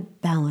there. In a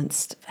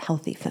balanced,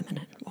 healthy,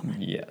 feminine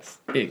woman. Yes,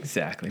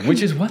 exactly.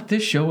 Which is what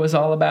this show is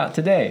all about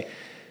today.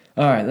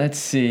 All right, let's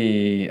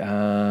see.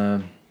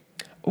 I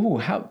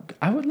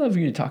would love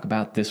you to talk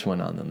about this one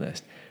on the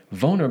list.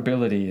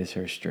 Vulnerability is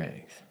her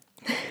strength.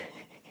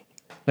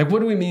 Like,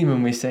 what do we mean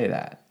when we say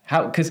that?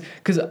 How? Because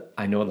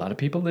I know a lot of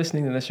people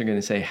listening to this are going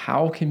to say,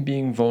 how can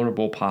being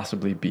vulnerable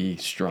possibly be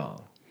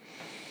strong?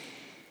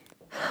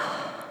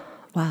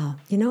 Wow.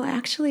 I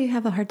actually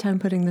have a hard time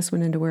putting this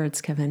one into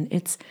words, Kevin.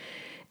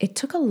 It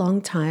took a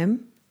long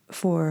time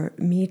for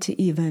me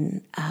to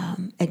even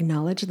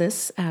acknowledge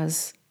this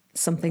as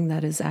something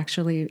that is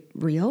actually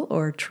real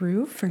or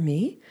true for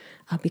me,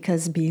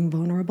 because being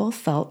vulnerable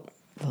felt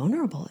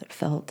vulnerable. It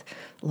felt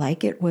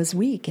like it was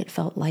weak. It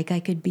felt like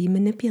I could be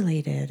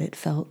manipulated. It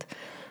felt,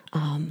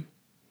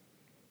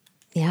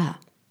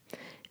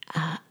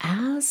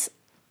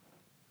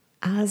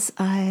 as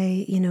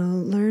I,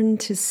 learn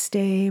to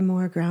stay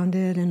more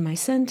grounded in my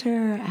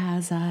center,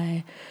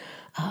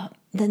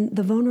 then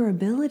the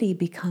vulnerability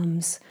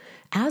becomes,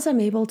 as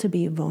I'm able to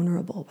be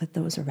vulnerable with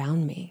those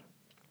around me.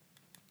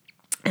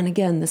 And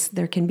again,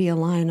 there can be a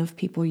line of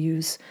people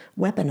use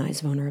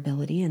weaponized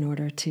vulnerability in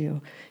order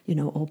to,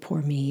 oh,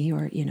 poor me,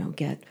 or,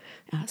 get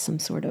some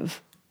sort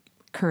of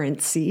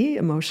currency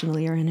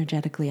emotionally or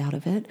energetically out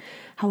of it.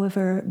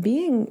 However,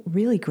 being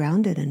really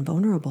grounded and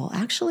vulnerable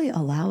actually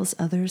allows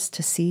others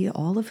to see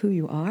all of who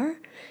you are.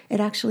 It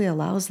actually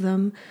allows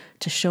them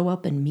to show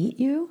up and meet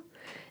you.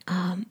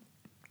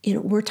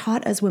 We're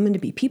taught as women to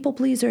be people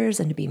pleasers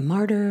and to be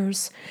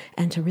martyrs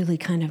and to really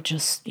kind of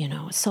just,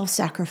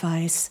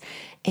 self-sacrifice.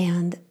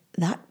 And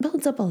that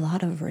builds up a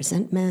lot of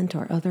resentment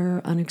or other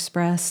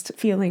unexpressed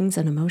feelings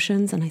and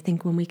emotions. And I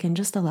think when we can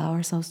just allow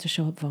ourselves to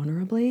show up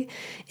vulnerably,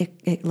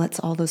 it lets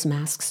all those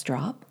masks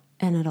drop,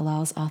 and it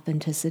allows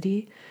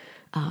authenticity,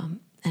 and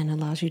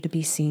allows you to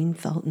be seen,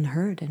 felt, and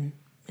heard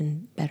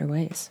in better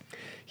ways.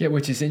 Yeah,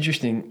 which is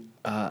interesting.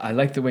 I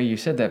like the way you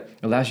said that.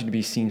 Allows you to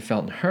be seen,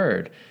 felt, and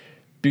heard,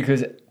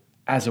 because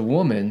as a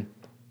woman,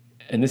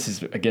 and this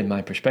is, again,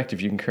 my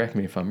perspective, you can correct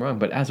me if I'm wrong,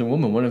 but as a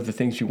woman, one of the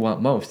things you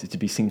want most is to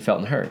be seen, felt,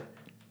 and heard.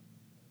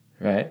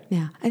 right?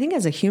 Yeah. I think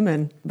as a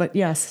human, but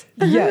yes.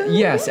 Yeah,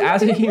 yes,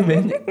 as a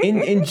human,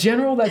 in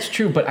general, that's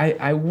true. But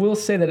I will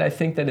say that I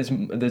think that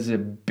there's a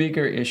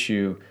bigger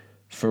issue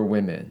for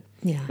women.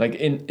 Yeah. Like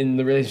in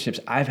the relationships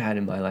I've had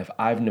in my life,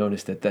 I've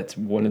noticed that that's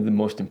one of the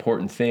most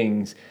important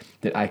things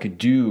that I could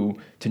do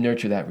to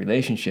nurture that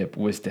relationship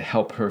was to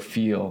help her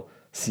feel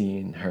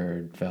seen,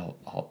 heard, felt,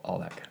 all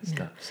that kind of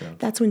stuff. So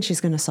That's when she's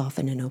going to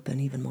soften and open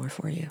even more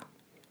for you.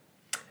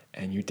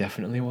 and you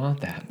definitely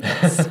want that.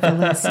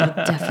 Phyllis, you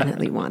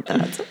definitely want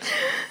that.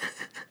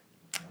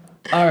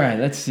 All right,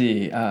 let's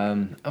see.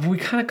 We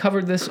kind of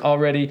covered this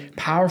already.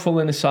 Powerful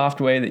in a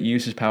soft way that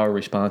uses power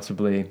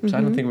responsibly. So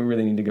I don't think we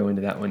really need to go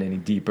into that one any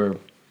deeper.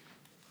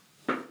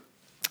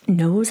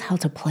 Knows how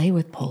to play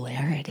with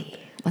polarity.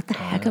 What the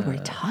heck are we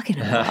talking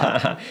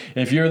about?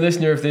 If you're a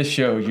listener of this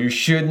show, you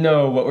should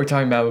know what we're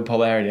talking about with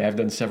polarity. I've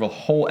done several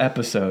whole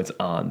episodes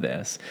on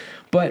this.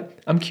 But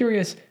I'm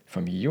curious,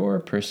 from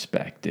your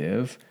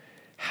perspective,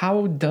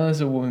 how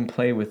does a woman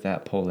play with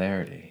that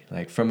polarity?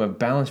 Like from a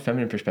balanced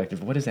feminine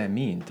perspective, what does that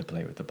mean to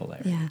play with the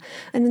polarity? Yeah.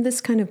 And then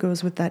this kind of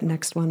goes with that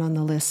next one on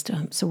the list.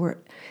 So we're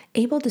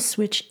able to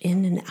switch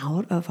in and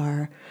out of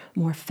our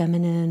more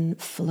feminine,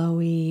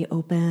 flowy,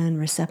 open,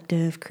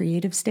 receptive,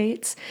 creative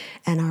states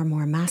and our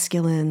more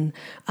masculine,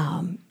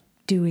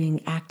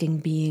 doing, acting,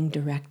 being,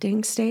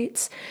 directing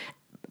states.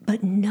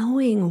 But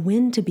knowing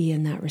when to be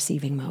in that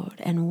receiving mode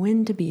and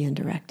when to be in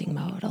directing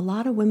mode. A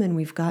lot of women,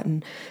 we've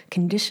gotten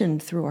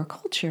conditioned through our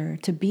culture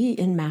to be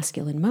in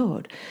masculine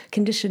mode,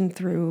 conditioned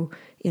through,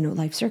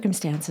 life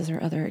circumstances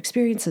or other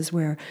experiences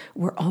where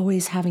we're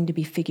always having to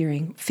be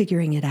figuring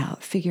it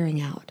out,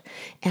 figuring out.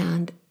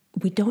 And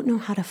we don't know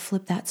how to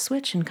flip that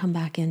switch and come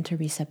back into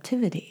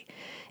receptivity.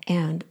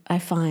 And I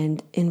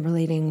find in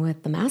relating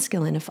with the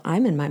masculine, if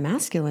I'm in my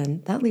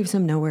masculine, that leaves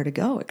him nowhere to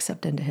go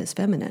except into his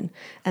feminine.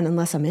 And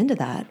unless I'm into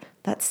that,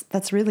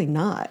 that's really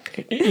not.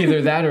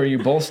 Either that or you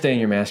both stay in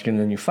your masculine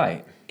and then you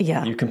fight.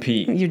 Yeah. You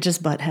compete. You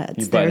just butt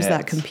heads. There's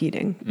that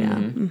competing. Yeah.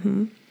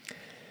 Mm-hmm.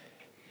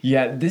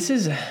 Yeah, this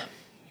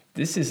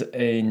is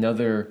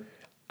another,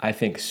 I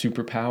think,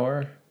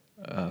 superpower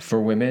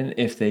for women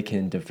if they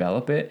can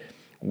develop it,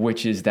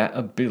 which is that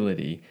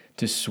ability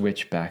to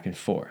switch back and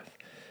forth.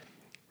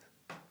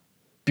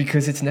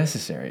 Because it's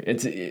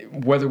necessary.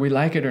 Whether we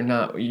like it or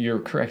not, you're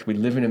correct. We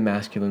live in a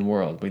masculine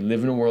world. We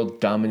live in a world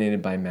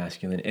dominated by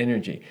masculine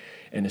energy.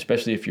 And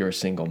especially if you're a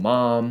single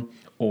mom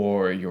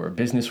or you're a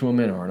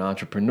businesswoman or an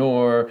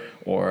entrepreneur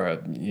or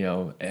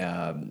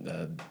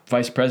a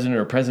vice president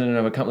or president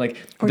of a company.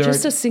 Or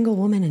just a single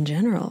woman in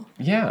general.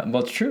 Yeah,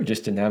 well, it's true.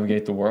 Just to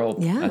navigate the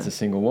world as a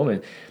single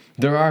woman.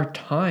 There are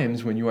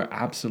times when you are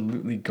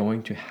absolutely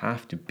going to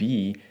have to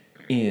be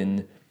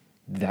in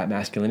that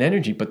masculine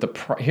energy. But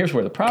here's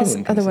where the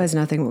problem comes otherwise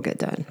nothing will get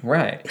done.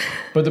 Right.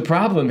 But the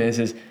problem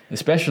is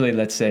especially,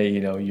 let's say,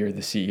 you're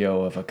the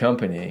CEO of a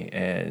company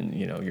and,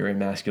 you're in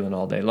masculine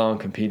all day long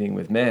competing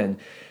with men.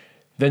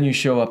 Then you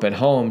show up at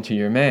home to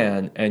your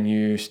man and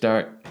you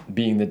start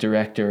being the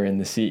director and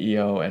the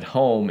CEO at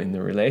home in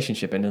the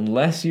relationship. And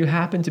unless you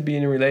happen to be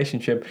in a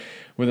relationship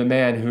with a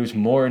man who's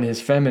more in his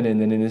feminine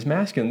than in his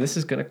masculine, this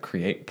is going to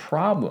create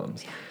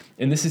problems.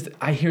 And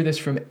I hear this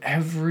from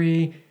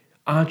every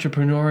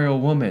entrepreneurial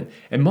woman,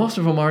 and most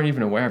of them aren't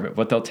even aware of it.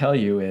 What they'll tell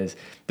you is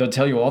they'll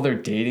tell you all their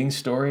dating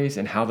stories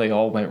and how they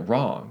all went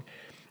wrong.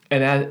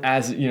 And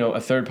as a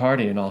third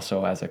party and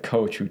also as a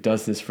coach who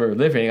does this for a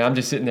living, I'm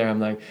just sitting there, I'm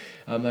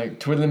like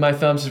twiddling my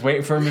thumbs, just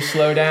waiting for him to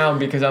slow down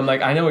because I'm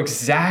like, I know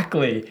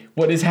exactly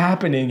what is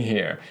happening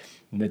here.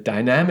 And the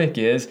dynamic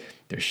is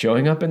they're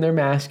showing up in their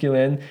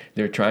masculine,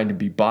 they're trying to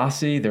be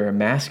bossy, they're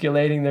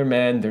emasculating their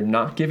men, they're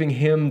not giving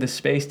him the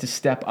space to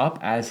step up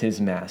as his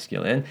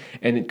masculine,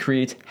 and it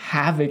creates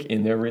havoc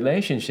in their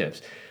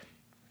relationships.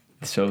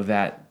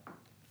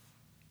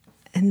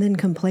 And then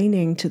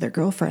complaining to their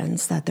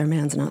girlfriends that their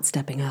man's not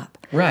stepping up.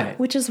 Right.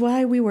 Which is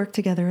why we work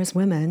together as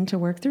women to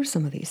work through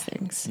some of these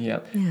things.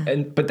 Yep. Yeah.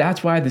 But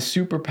that's why the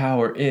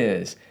superpower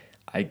is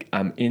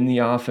I'm in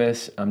the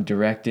office, I'm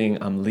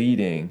directing, I'm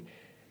leading,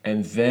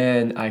 and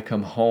then I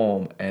come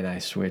home and I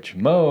switch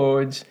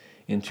modes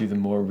into the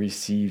more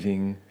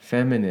receiving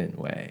feminine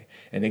way.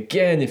 And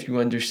again, if you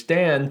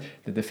understand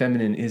that the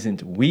feminine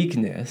isn't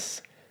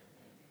weakness,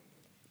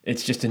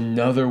 it's just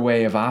another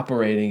way of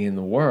operating in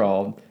the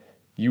world,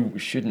 you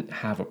shouldn't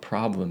have a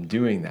problem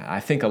doing that. I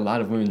think a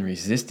lot of women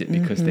resist it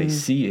because they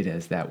see it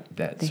as that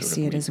they sort of weakness. They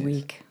see it as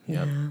weak.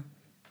 Yep.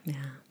 Yeah,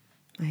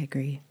 I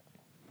agree.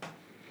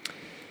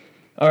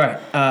 All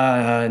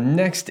right.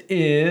 Next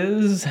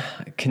is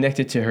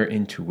connected to her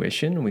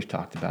intuition. We've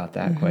talked about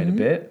that quite a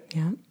bit.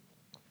 Yeah.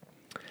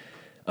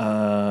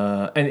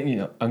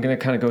 And I'm going to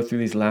kind of go through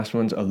these last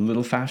ones a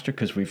little faster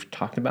because we've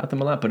talked about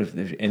them a lot. But if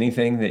there's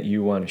anything that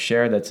you want to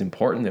share that's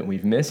important that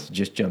we've missed,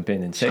 just jump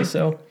in and say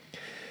so.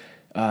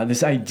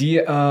 This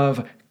idea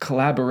of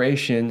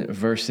collaboration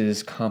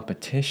versus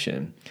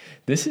competition.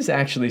 This is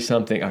actually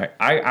something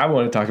I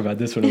want to talk about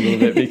this one a little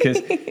bit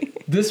because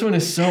this one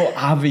is so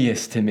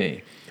obvious to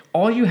me.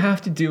 All you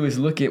have to do is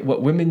look at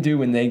what women do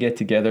when they get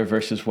together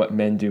versus what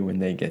men do when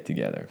they get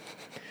together.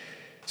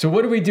 So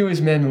what do we do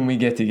as men when we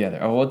get together?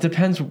 Oh, well, it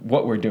depends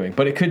what we're doing.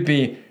 But it could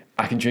be,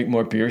 I can drink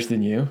more beers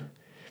than you.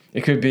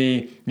 It could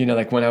be,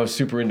 like when I was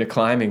super into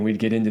climbing, we'd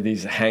get into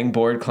these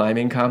hangboard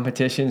climbing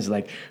competitions,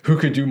 like who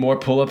could do more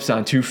pull-ups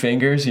on 2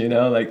 fingers,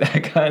 like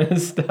that kind of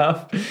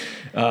stuff.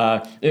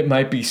 It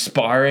might be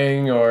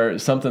sparring or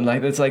something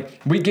like that. It's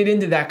like we get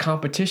into that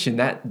competition.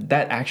 That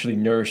actually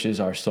nourishes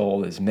our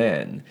soul as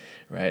men,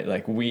 right?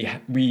 Like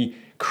we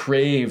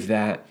crave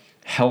that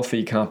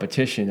healthy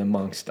competition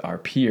amongst our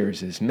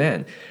peers as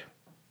men.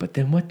 But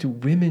then what do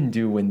women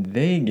do when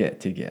they get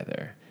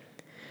together?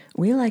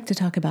 We like to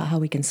talk about how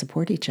we can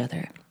support each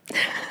other.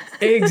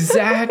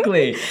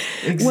 Exactly.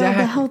 Well,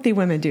 the healthy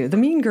women do. The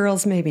mean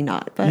girls, maybe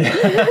not. But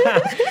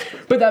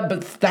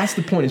but that's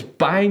the point. Is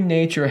by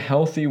nature,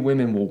 healthy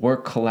women will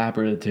work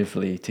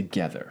collaboratively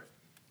together,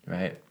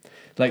 right?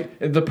 Like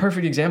the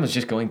perfect example is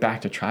just going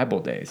back to tribal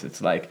days.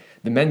 It's like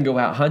the men go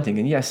out hunting,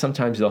 and yes,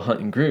 sometimes they'll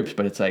hunt in groups,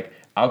 but it's like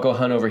I'll go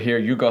hunt over here,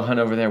 you go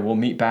hunt over there. We'll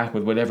meet back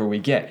with whatever we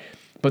get.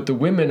 But the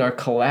women are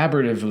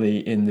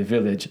collaboratively in the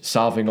village,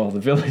 solving all the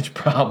village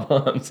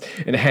problems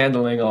and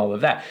handling all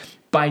of that.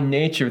 By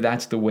nature,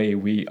 that's the way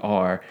we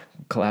are,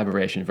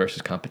 collaboration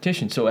versus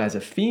competition. So as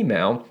a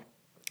female,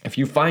 if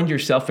you find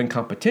yourself in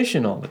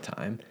competition all the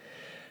time,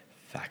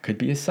 that could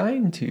be a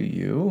sign to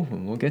you,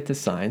 and we'll get to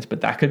signs,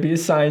 but that could be a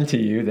sign to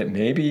you that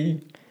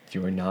maybe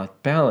you are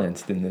not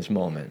balanced in this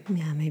moment.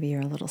 Yeah, maybe you're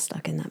a little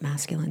stuck in that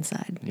masculine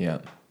side. Yeah.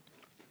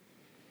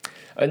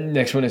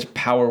 Next one is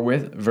power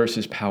with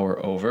versus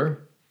power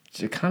over.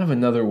 It's kind of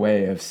another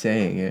way of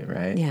saying it,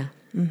 right? Yeah.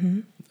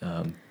 Mm-hmm.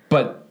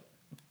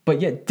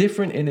 But yet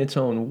different in its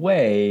own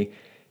way.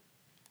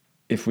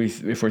 If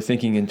we're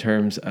thinking in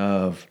terms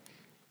of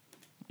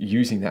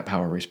using that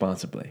power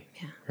responsibly,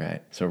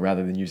 right? So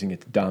rather than using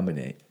it to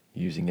dominate,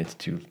 using it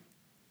to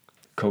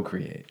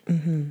co-create.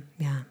 Mm-hmm.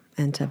 Yeah,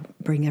 and to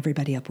bring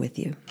everybody up with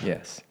you.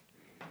 Yes.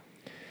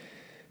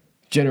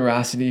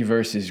 Generosity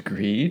versus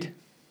greed.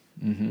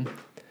 Mm-hmm.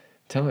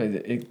 Tell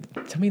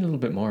me a little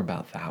bit more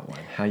about that one,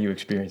 how you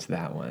experienced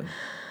that one.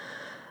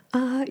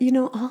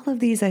 All of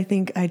these, I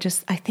think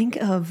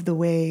of the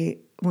way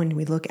when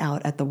we look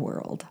out at the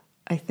world,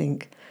 I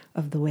think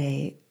of the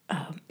way,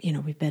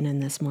 we've been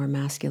in this more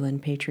masculine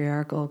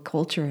patriarchal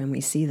culture, and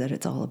we see that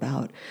it's all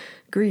about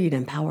greed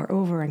and power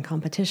over and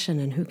competition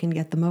and who can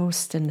get the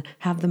most and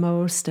have the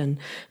most and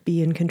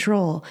be in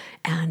control.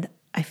 And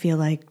I feel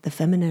like the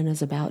feminine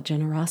is about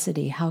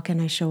generosity. How can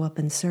I show up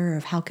and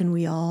serve? How can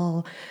we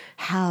all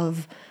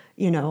have,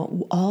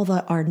 all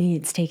our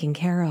needs taken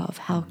care of?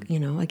 How,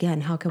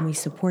 again, how can we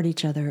support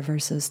each other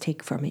versus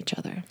take from each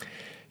other?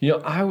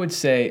 I would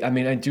say,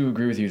 I do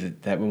agree with you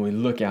that when we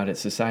look out at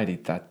society,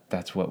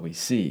 that's what we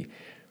see.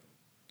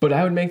 But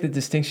I would make the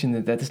distinction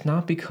that it's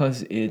not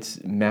because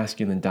it's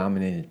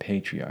masculine-dominated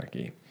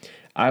patriarchy.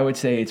 I would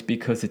say it's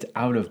because it's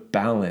out of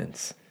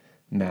balance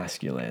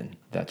masculine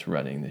that's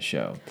running the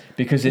show.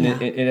 Because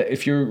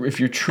if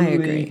you're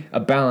truly a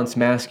balanced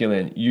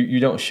masculine, you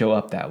don't show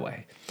up that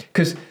way.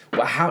 Because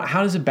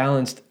how does a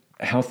balanced,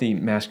 healthy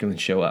masculine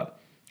show up?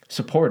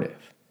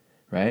 Supportive,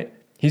 right?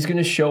 He's going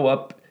to show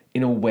up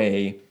in a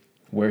way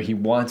where he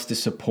wants to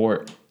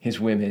support his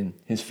women,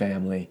 his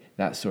family,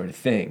 that sort of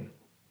thing.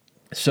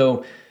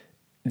 So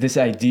this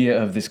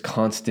idea of this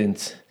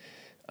constant,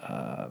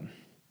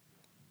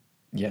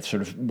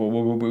 sort of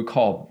what we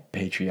call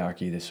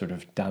patriarchy, this sort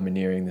of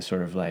domineering, this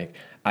sort of like,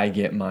 I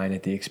get mine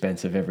at the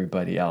expense of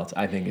everybody else,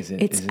 I think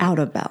it's out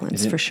of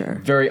balance for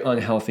sure. Very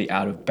unhealthy,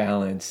 out of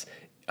balance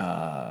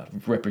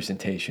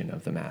representation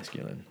of the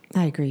masculine.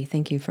 I agree.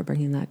 Thank you for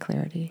bringing that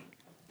clarity.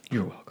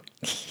 You're welcome.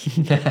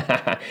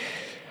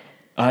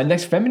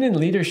 Next, feminine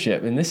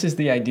leadership. And this is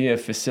the idea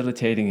of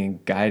facilitating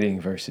and guiding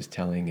versus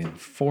telling and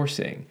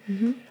forcing.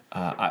 Mm-hmm.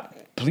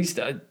 Please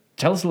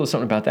tell us a little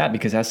something about that,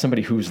 because as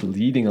somebody who's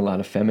leading a lot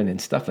of feminine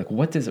stuff, like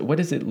what does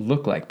it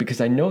look like?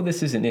 Because I know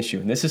this is an issue,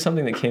 and this is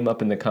something that came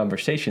up in the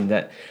conversation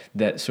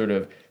that sort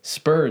of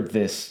spurred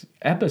this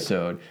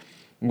episode,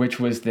 which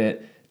was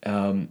that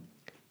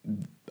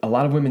a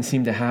lot of women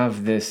seem to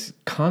have this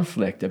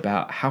conflict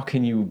about how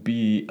can you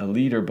be a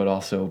leader but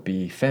also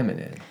be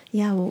feminine.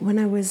 Yeah, well, when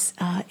I was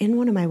in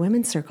one of my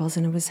women's circles,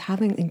 and I was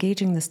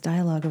engaging this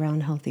dialogue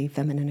around healthy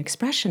feminine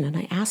expression, and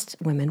I asked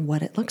women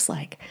what it looks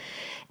like.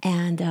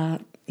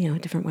 And,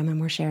 different women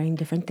were sharing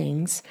different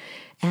things.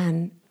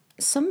 And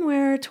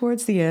somewhere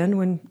towards the end,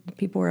 when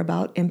people were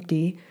about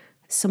empty,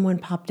 someone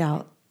popped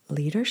out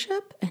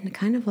leadership and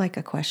kind of like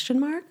a question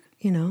mark,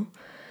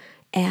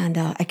 And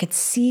I could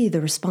see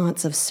the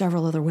response of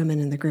several other women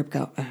in the group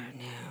go, oh,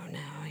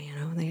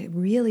 no, they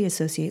really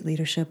associate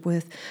leadership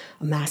with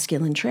a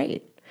masculine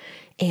trait.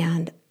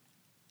 And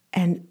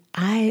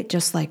I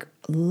just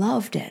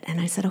loved it.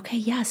 And I said, okay,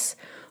 yes,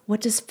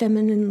 what does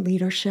feminine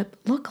leadership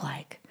look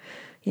like?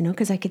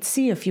 Because I could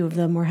see a few of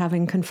them were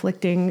having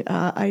conflicting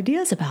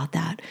ideas about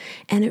that.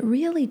 And it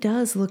really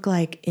does look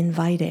like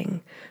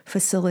inviting,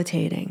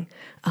 facilitating,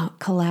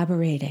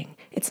 collaborating.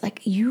 It's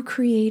like you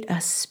create a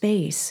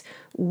space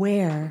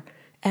where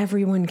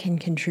everyone can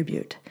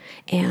contribute.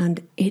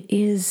 And it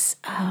is,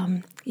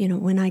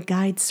 when I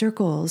guide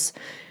circles,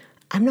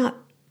 I'm not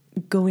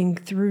going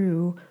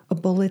through a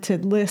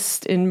bulleted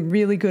list in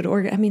really good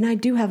order. I mean, I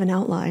do have an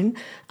outline,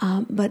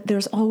 but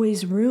there's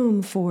always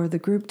room for the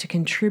group to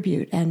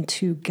contribute and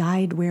to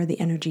guide where the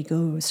energy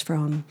goes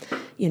from,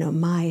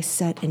 my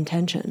set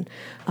intention.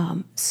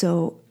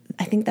 So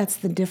I think that's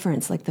the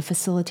difference, like the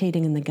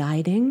facilitating and the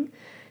guiding.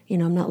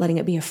 I'm not letting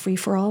it be a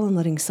free-for-all and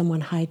letting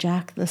someone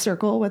hijack the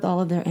circle with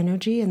all of their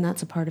energy. And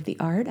that's a part of the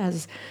art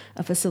as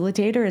a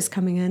facilitator is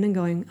coming in and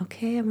going,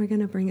 okay, and we're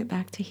going to bring it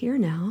back to here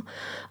now,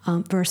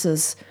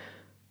 versus,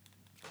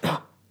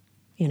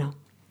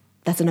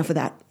 that's enough of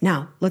that.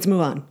 Now, let's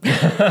move on.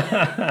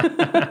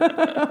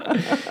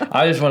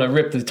 I just want to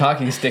rip the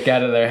talking stick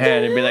out of their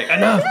hand and be like,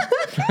 enough.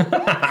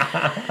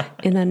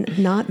 In a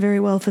not very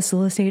well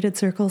facilitated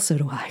circle, so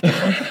do I.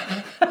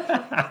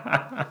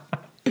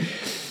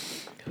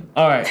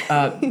 All right,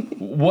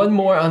 one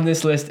more on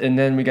this list, and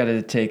then we got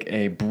to take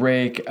a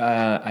break.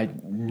 I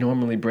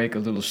normally break a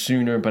little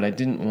sooner, but I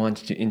didn't want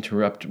to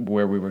interrupt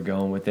where we were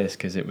going with this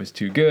because it was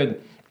too good.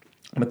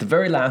 But the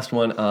very last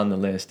one on the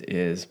list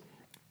is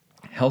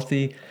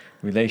healthy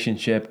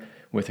relationship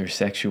with her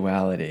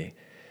sexuality,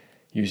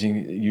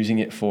 using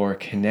it for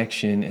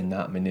connection and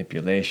not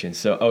manipulation.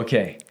 So,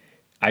 okay,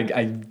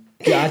 I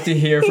got to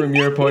hear from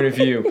your point of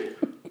view.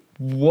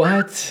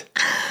 What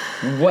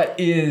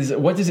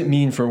does it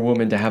mean for a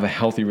woman to have a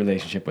healthy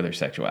relationship with her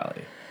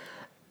sexuality?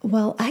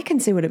 Well, I can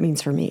say what it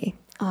means for me.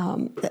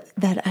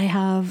 That I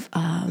have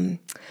an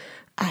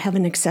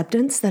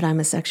acceptance that I'm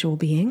a sexual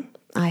being.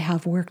 I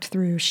have worked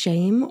through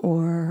shame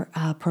or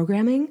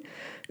programming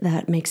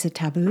that makes it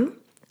taboo.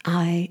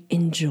 I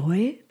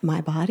enjoy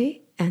my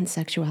body and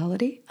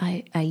sexuality.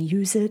 I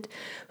use it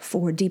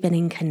for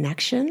deepening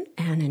connection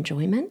and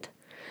enjoyment,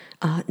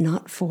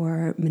 not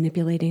for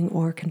manipulating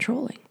or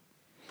controlling.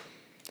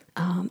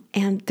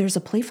 And there's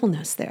a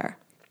playfulness there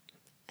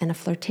and a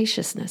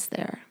flirtatiousness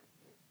there.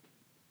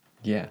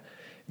 Yeah.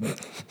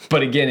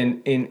 But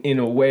again, in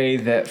a way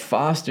that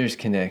fosters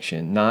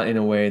connection, not in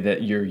a way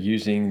that you're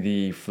using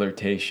the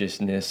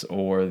flirtatiousness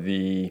or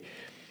the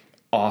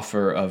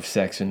offer of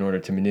sex in order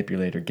to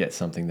manipulate or get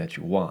something that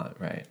you want,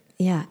 right?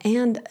 Yeah,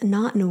 and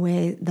not in a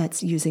way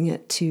that's using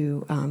it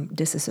to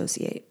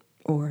disassociate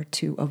or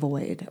to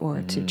avoid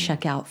or to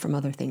check out from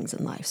other things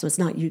in life. So it's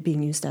not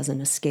being used as an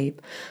escape,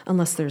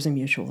 unless there's a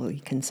mutually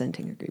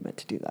consenting agreement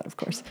to do that, of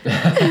course.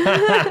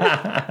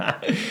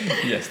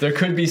 Yes, there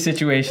could be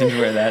situations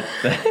where that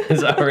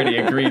is already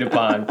agreed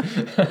upon.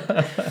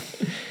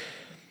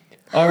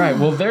 All right,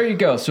 well, there you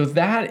go. So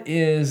that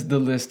is the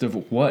list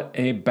of what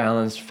a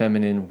balanced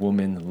feminine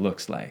woman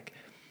looks like.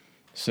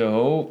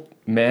 So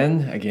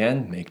men,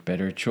 again, make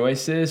better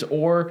choices,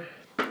 or,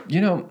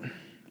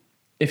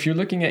 if you're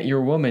looking at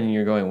your woman and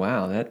you're going,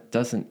 wow, that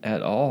doesn't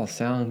at all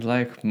sound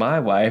like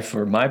my wife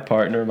or my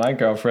partner, my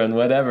girlfriend,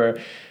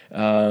 whatever,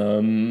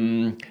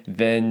 then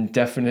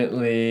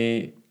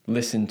definitely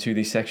listen to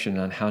the section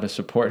on how to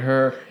support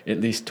her at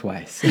least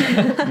twice,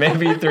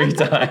 maybe 3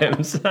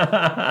 times.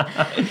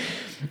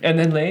 And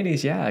then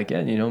ladies, yeah,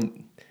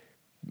 again,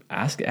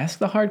 ask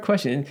the hard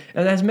question.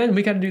 And as men,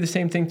 we got to do the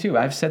same thing too.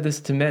 I've said this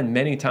to men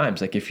many times.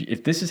 Like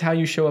if this is how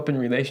you show up in a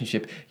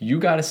relationship, you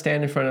got to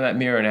stand in front of that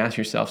mirror and ask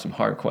yourself some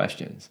hard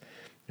questions,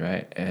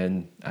 right?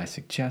 And I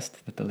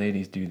suggest that the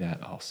ladies do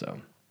that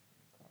also.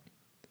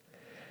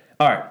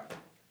 All right.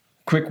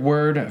 Quick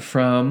word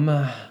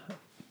from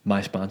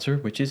my sponsor,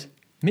 which is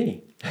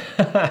me.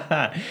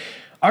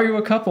 Are you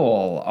a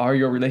couple? Are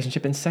your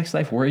relationship and sex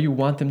life where you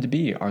want them to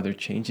be? Are there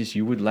changes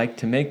you would like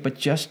to make but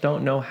just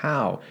don't know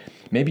how?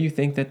 Maybe you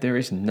think that there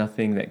is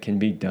nothing that can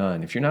be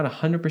done. If you're not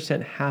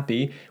 100%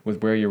 happy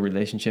with where your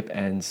relationship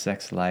and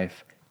sex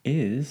life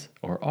is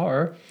or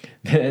are,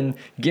 then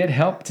get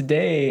help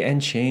today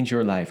and change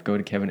your life. Go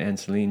to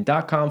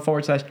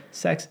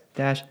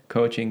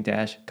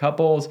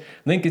kevinandceline.com/sex-coaching-couples.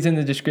 Link is in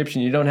the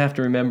description. You don't have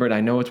to remember it.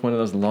 I know it's one of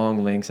those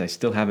long links. I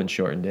still haven't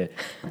shortened it.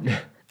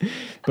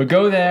 But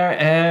go there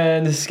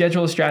and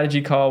schedule a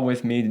strategy call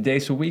with me today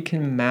so we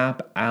can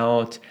map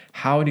out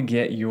how to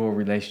get your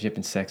relationship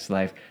and sex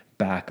life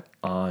back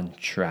on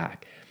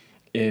track.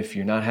 If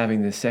you're not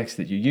having the sex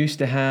that you used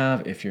to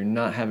have, if you're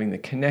not having the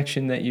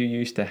connection that you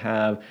used to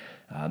have,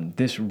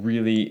 this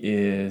really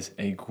is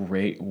a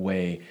great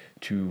way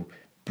to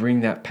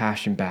bring that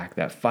passion back,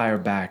 that fire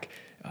back,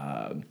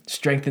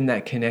 strengthen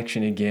that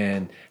connection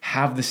again,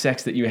 have the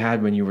sex that you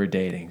had when you were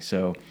dating.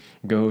 So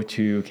go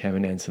to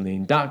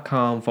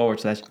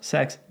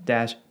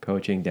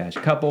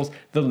kevinandceline.com/sex-coaching-couples.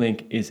 The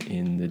link is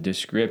in the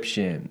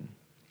description.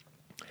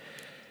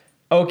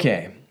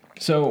 Okay,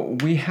 so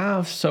we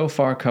have so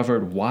far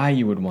covered why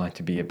you would want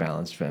to be a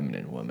balanced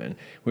feminine woman.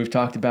 We've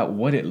talked about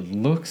what it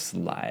looks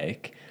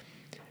like.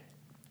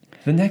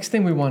 The next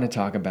thing we want to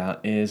talk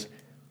about is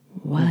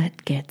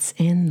what gets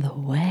in the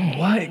way.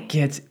 What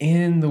gets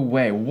in the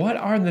way? What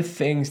are the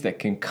things that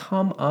can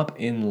come up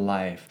in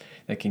life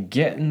that can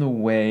get in the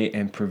way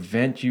and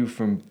prevent you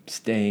from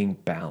staying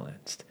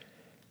balanced?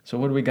 So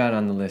what do we got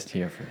on the list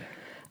here for that?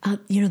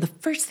 The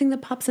first thing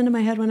that pops into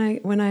my head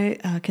when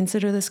I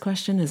consider this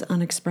question is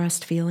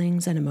unexpressed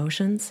feelings and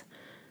emotions.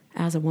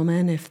 as a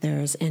woman if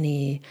there's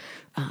any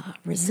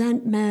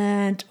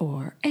resentment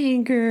or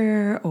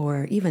anger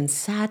or even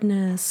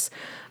sadness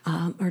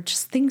or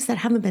just things that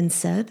haven't been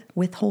said,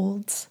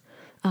 withholds.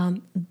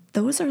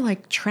 Those are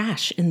like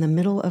trash in the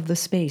middle of the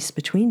space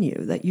between you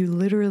that you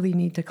literally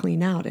need to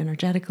clean out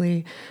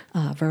energetically,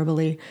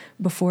 verbally,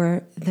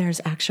 before there's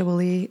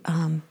actually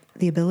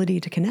the ability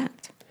to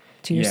connect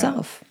to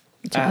yourself,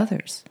 to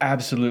others.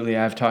 Absolutely.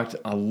 I've talked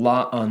a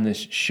lot on this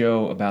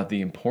show about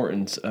the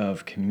importance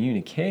of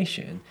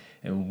communication.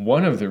 And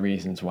one of the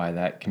reasons why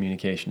that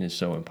communication is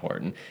so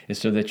important is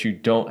so that you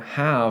don't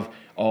have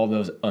all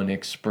those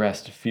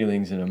unexpressed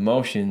feelings and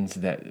emotions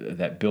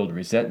that build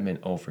resentment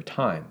over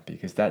time,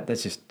 because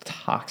that's just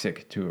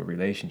toxic to a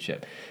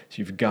relationship. So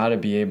you've got to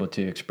be able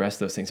to express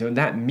those things. So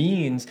that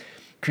means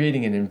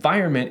creating an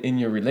environment in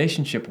your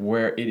relationship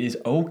where it is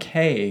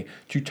okay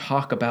to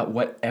talk about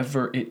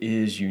whatever it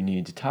is you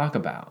need to talk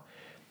about.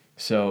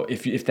 So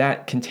if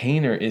that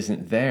container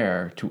isn't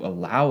there to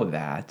allow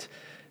that,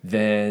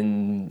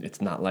 then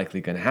it's not likely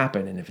going to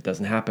happen. And if it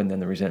doesn't happen, then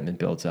the resentment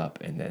builds up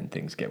and then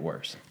things get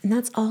worse. And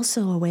that's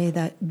also a way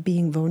that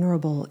being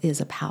vulnerable is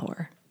a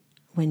power.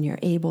 When you're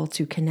able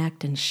to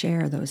connect and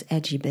share those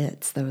edgy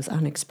bits, those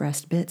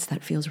unexpressed bits,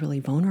 that feels really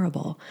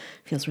vulnerable,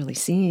 feels really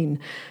seen.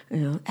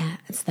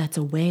 That's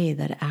a way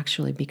that it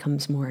actually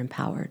becomes more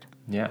empowered.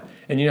 Yeah.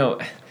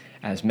 And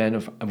as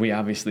men, we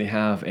obviously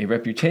have a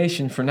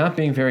reputation for not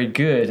being very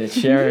good at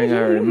sharing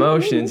our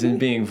emotions and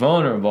being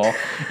vulnerable.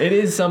 It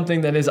is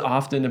something that is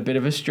often a bit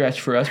of a stretch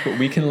for us, but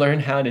we can learn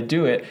how to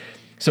do it.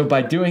 So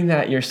by doing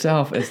that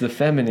yourself as the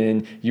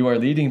feminine, you are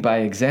leading by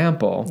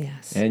example.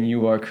 Yes. And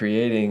you are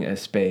creating a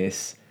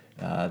space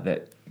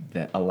that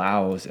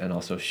allows and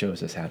also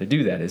shows us how to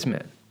do that as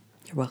men.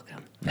 You're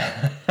welcome.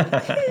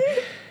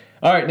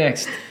 All right,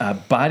 next.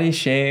 Body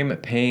shame,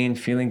 pain,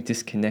 feeling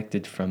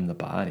disconnected from the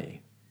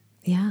body.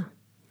 Yeah.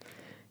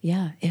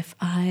 If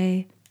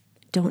I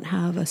don't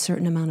have a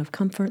certain amount of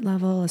comfort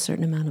level, a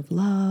certain amount of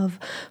love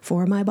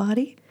for my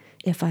body,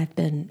 if I've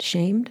been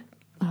shamed,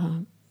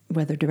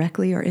 whether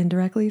directly or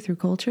indirectly through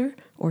culture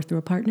or through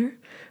a partner,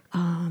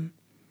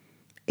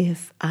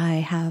 if I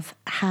have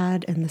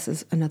had, and this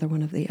is another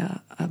one of the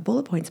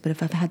bullet points, but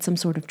if I've had some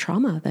sort of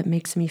trauma that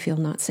makes me feel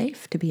not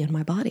safe to be in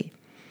my body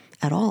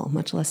at all,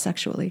 much less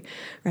sexually,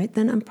 right,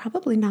 then I'm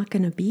probably not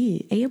going to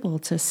be able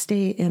to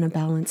stay in a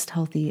balanced,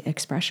 healthy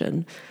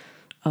expression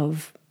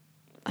of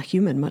a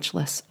human, much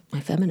less my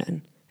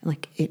feminine.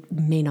 Like, it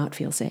may not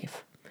feel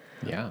safe.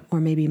 Yeah. Or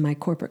maybe my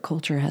corporate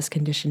culture has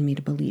conditioned me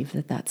to believe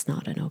that that's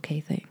not an okay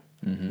thing.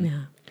 Mm-hmm.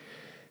 Yeah.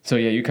 So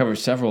you cover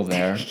several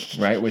there,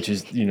 right? Which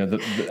is,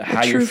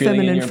 how you're true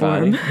feeling in your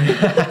form.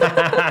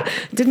 body.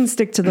 Didn't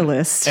stick to the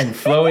list. And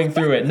flowing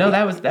through it. No,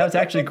 that was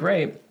actually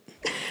great.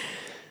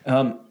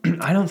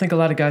 I don't think a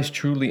lot of guys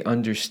truly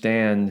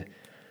understand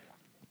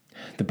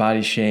the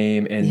body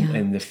shame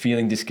and the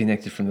feeling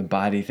disconnected from the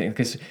body thing,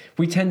 because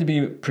we tend to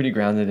be pretty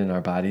grounded in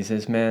our bodies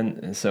as men,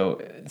 and so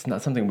it's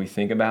not something we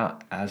think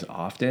about as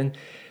often.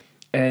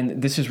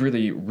 And this is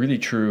really, really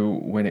true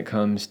when it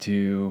comes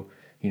to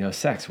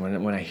sex.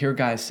 When I hear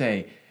guys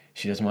say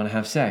she doesn't want to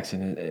have sex,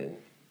 and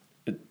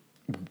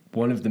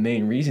one of the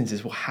main reasons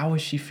is, well, how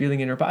is she feeling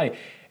in her body?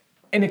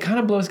 And it kind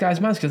of blows guys'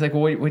 minds, because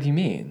well, what do you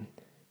mean,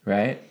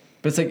 right?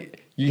 But it's like,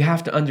 you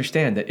have to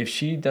understand that if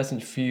she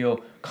doesn't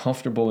feel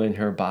comfortable in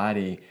her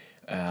body,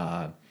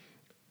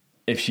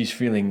 if she's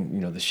feeling,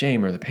 the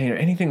shame or the pain or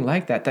anything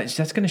like that,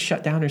 that's going to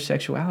shut down her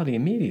sexuality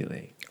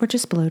immediately. Or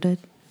just bloated.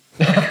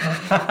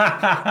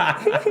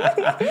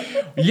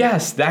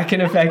 Yes, that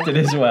can affect it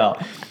as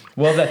well.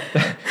 Well,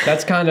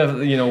 that's kind of,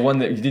 one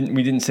that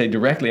we didn't say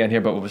directly on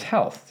here, but it was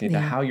health.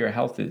 How your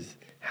health is,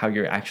 how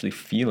you're actually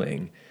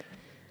feeling.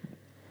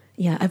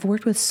 Yeah, I've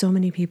worked with so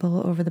many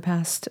people over the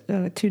past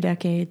 2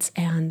 decades,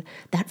 and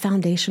that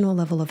foundational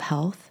level of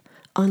health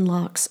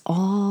unlocks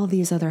all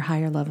these other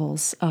higher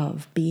levels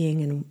of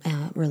being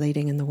and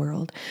relating in the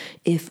world.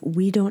 If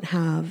we don't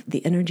have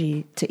the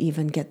energy to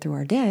even get through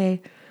our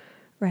day,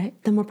 right,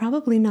 then we're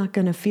probably not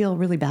going to feel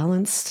really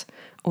balanced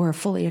or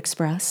fully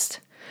expressed.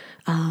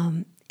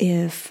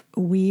 If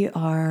we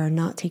are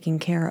not taking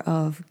care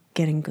of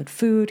getting good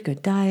food,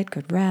 good diet,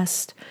 good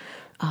rest,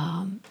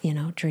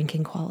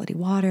 drinking quality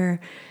water.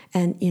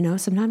 And,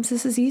 sometimes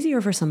this is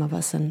easier for some of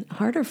us and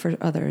harder for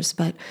others.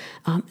 But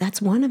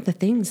that's one of the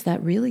things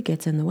that really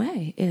gets in the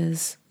way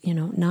is,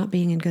 not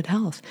being in good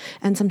health.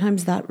 And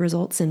sometimes that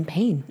results in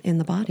pain in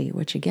the body,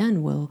 which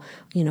again will,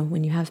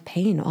 when you have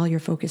pain, all your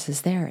focus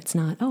is there. It's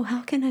not, oh,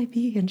 how can I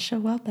be and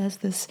show up as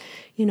this,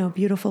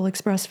 beautiful,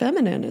 expressed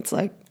feminine? It's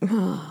like,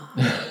 oh.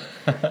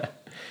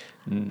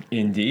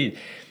 Indeed.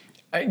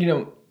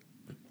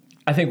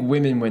 I think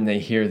women, when they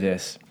hear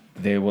this,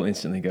 they will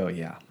instantly go,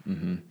 yeah.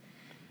 Mm-hmm.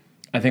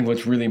 I think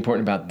what's really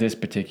important about this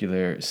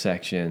particular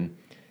section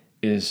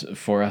is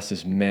for us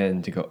as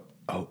men to go,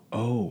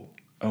 oh,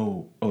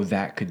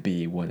 that could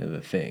be one of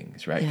the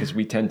things, right? Because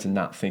we tend to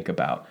not think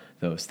about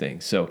those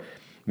things. So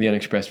the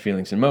unexpressed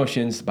feelings and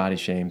emotions, body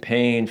shame,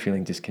 pain,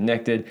 feeling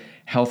disconnected,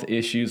 health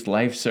issues,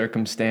 life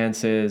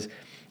circumstances,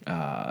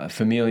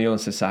 familial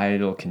and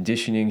societal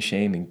conditioning,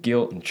 shame and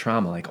guilt and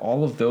trauma. Like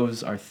all of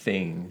those are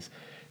things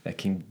that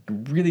can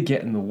really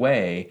get in the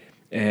way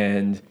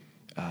and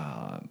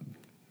I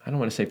don't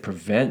want to say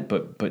prevent,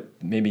 but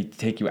maybe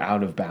take you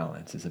out of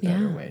balance is a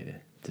better way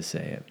to say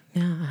it.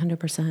 Yeah,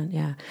 100%.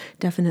 Yeah,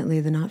 definitely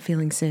the not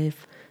feeling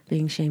safe,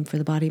 being shamed for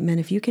the body. Men,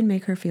 if you can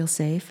make her feel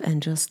safe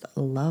and just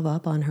love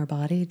up on her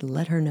body,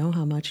 let her know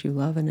how much you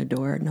love and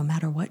adore, no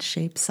matter what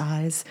shape,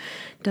 size,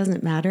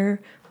 doesn't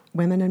matter,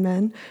 women and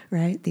men,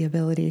 right? The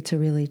ability to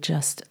really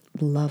just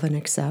love and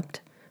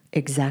accept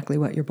exactly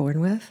what you're born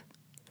with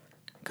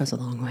goes a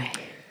long way.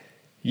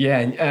 Yeah,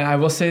 and I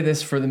will say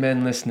this for the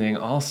men listening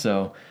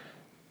also,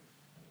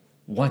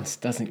 once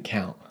doesn't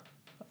count.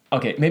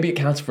 Okay, maybe it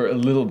counts for a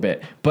little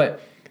bit,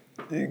 but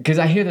because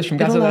I hear this from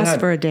guys all It'll the time. last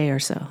for a day or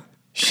so.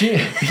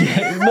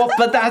 Well,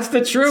 but that's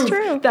the truth. It's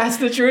true. That's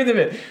the truth of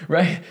it,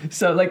 right?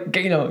 So, like,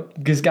 you know,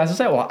 because guys will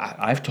say, well,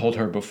 I've told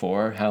her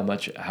before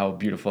how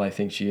beautiful I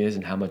think she is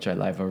and how much I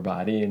love her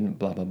body and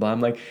blah, blah, blah.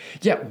 I'm like,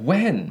 yeah,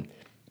 when?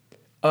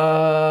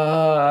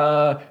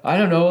 I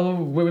don't know,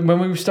 when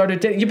we started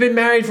dating. You've been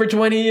married for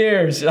 20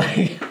 years.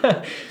 Like,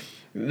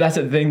 that's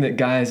a thing that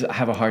guys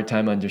have a hard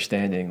time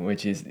understanding,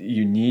 which is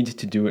you need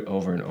to do it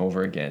over and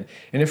over again.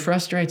 And it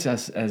frustrates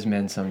us as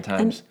men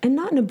sometimes. And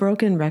not in a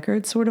broken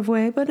record sort of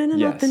way, but in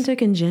an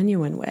authentic and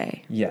genuine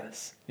way.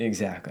 Yes,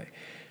 exactly.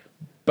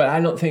 But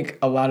I don't think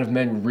a lot of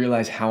men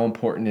realize how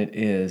important it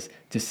is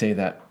to say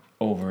that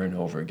over and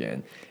over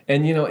again.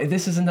 And, you know,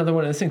 this is another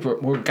one of those things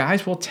where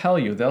guys will tell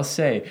you, they'll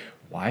say,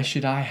 why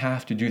should I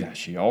have to do that?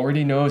 She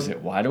already knows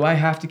it. Why do I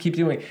have to keep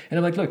doing it? And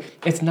I'm like, look,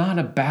 it's not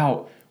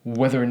about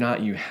whether or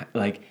not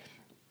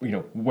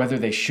whether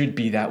they should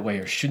be that way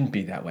or shouldn't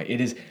be that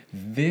way.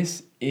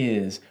 This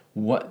is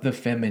what the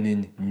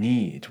feminine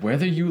needs,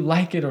 whether you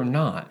like it or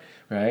not,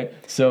 right?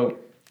 So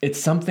it's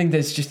something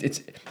that's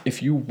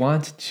if you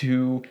want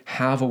to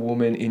have a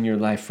woman in your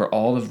life for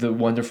all of the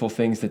wonderful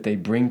things that they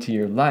bring to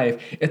your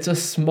life, it's a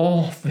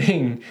small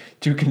thing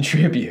to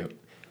contribute.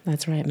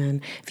 That's right,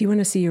 man. If you want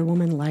to see your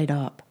woman light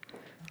up,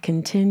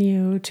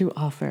 continue to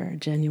offer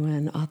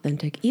genuine,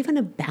 authentic, even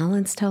a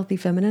balanced, healthy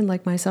feminine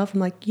like myself. I'm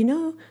like,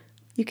 you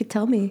could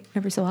tell me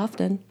every so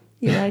often,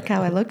 you like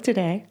how I look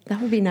today.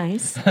 That would be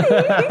nice.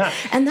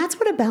 And that's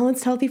what a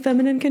balanced, healthy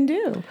feminine can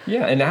do.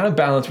 Yeah, and out of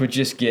balance would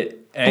just get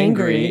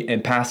angry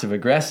and passive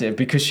aggressive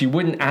because she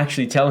wouldn't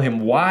actually tell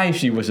him why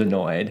she was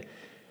annoyed,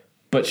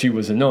 but she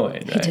was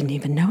annoyed. He didn't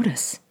even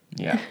notice.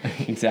 Yeah,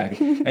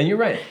 exactly. And you're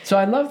right. So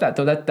I love that,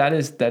 though. That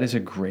is a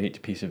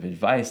great piece of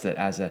advice that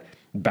as a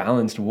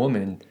balanced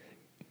woman,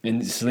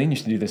 and Celine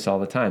used to do this all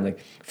the time. Like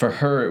for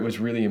her, it was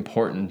really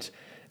important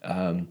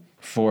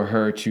for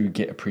her to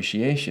get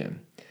appreciation.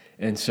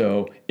 And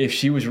so if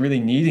she was really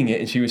needing it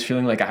and she was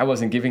feeling like I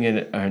wasn't giving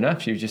it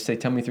enough, she would just say,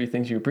 tell me 3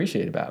 things you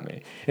appreciate about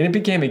me. And it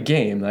became a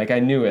game. Like I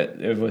knew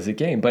it was a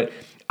game, but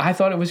I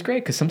thought it was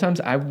great because sometimes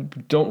I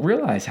don't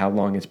realize how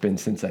long it's been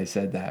since I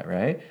said that,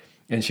 right?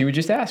 And she would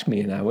just ask me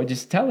and I would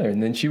just tell her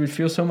and then she would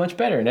feel so much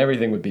better and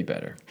everything would be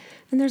better.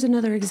 And there's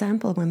another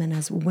example of women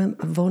as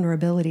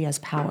vulnerability as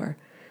power.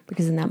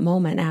 Because in that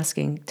moment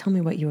asking, tell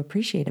me what you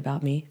appreciate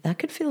about me, that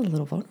could feel a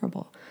little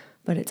vulnerable.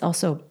 But it's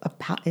also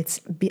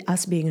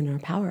us being in our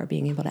power,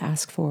 being able to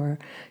ask for,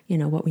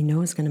 what we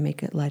know is going to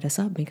make it light us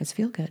up, make us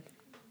feel good.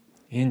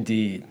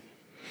 Indeed.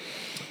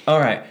 All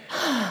right.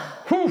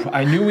 Whew,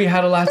 I knew we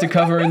had a lot to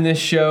cover in this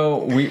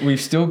show. We've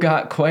still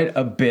got quite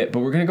a bit, but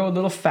we're going to go a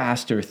little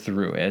faster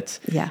through it.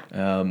 Yeah.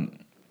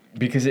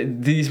 Because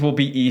these will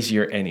be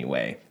easier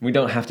anyway. We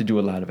don't have to do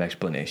a lot of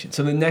explanation.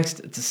 So the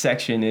next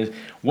section is,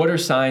 what are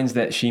signs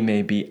that she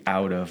may be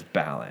out of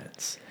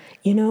balance?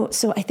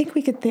 So I think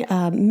we could,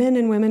 men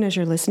and women, as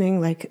you're listening,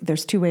 like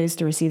there's 2 ways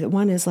to receive it.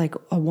 One is like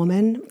a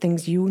woman,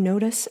 things you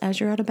notice as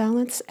you're out of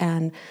balance,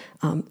 and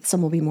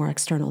some will be more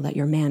external that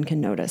your man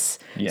can notice.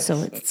 Yes.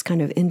 So it's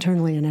kind of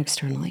internally and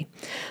externally.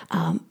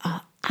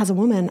 As a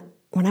woman,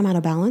 when I'm out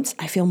of balance,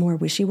 I feel more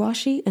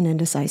wishy-washy and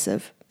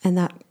indecisive. And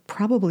that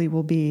probably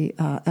will be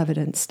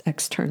evidenced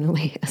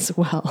externally as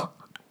well.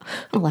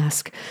 I'll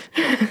ask.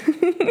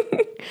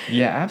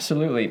 Yeah,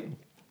 absolutely.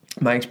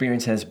 My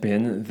experience has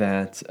been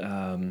that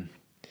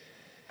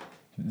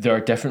there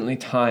are definitely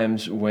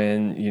times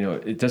when,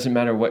 it doesn't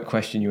matter what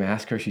question you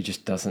ask her, she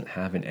just doesn't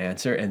have an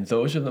answer. And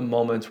those are the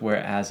moments where,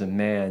 as a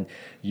man,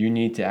 you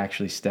need to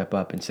actually step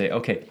up and say,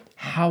 okay,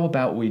 how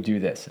about we do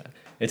this?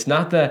 It's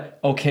not the,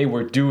 okay,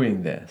 we're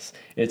doing this.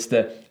 It's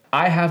the,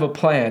 I have a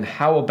plan.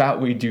 How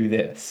about we do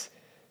this?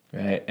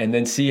 Right? And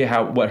then see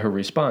what her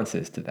response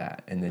is to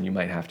that. And then you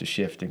might have to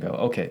shift and go,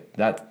 okay,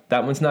 that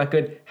one's not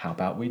good. How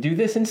about we do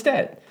this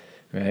instead?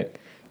 Right?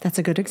 That's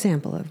a good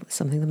example of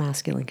something the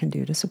masculine can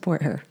do to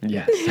support her.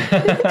 Yes.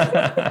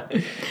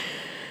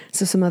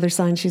 So some other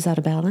signs she's out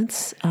of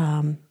balance,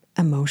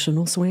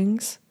 emotional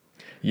swings.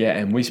 Yeah,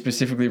 and we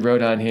specifically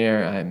wrote on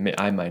here,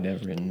 I might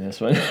have written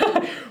this one,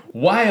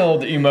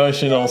 wild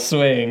emotional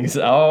swings.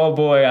 Oh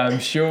boy, I'm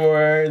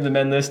sure the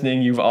men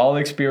listening, you've all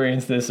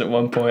experienced this at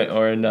one point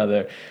or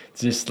another.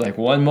 It's just like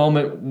one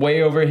moment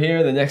way over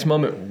here, the next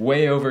moment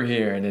way over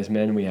here. And as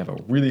men, we have a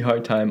really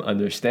hard time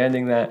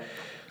understanding that.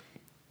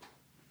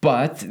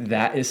 But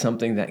that is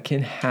something that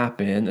can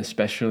happen,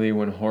 especially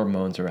when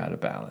hormones are out of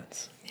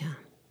balance. Yeah.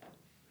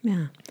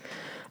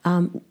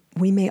 Yeah.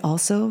 We may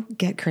also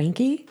get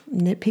cranky,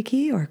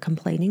 nitpicky, or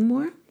complaining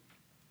more.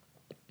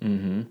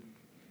 Mm-hmm.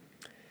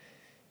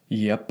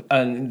 Yep.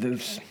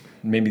 And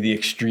maybe the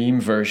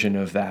extreme version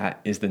of that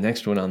is the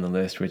next one on the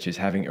list, which is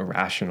having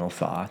irrational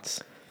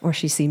thoughts. Or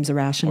she seems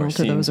irrational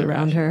to those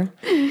around her.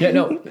 Yeah,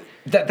 no,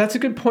 that's a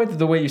good point,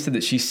 the way you said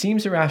that. She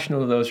seems irrational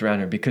to those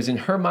around her because in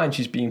her mind,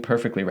 she's being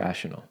perfectly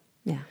rational.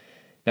 Yeah.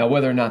 Now,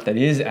 whether or not that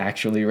is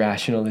actually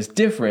rational is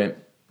different.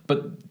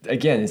 But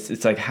again,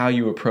 it's like how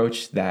you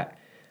approach that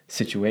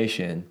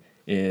situation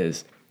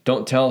is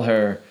don't tell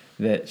her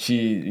that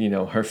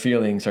her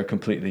feelings are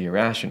completely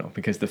irrational,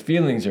 because the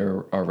feelings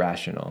are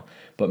rational,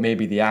 but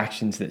maybe the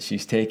actions that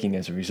she's taking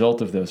as a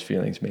result of those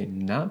feelings may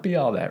not be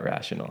all that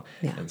rational.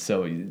 Yeah. And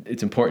so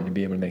it's important to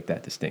be able to make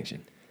that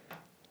distinction.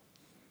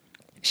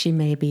 She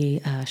may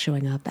be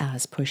showing up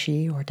as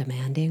pushy or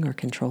demanding or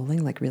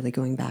controlling, like really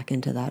going back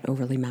into that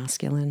overly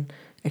masculine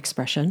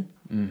expression.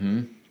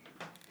 Mm-hmm.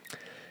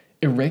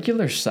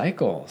 Irregular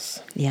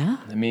cycles. Yeah.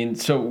 I mean,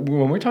 so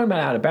when we're talking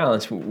about out of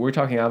balance, we're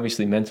talking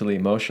obviously mentally,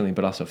 emotionally,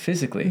 but also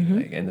physically.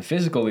 Mm-hmm. And the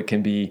physical, it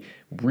can be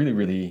really,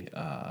 really,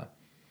 I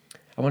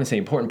want to say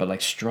important, but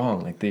like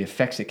strong. Like the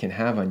effects it can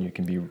have on you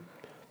can be.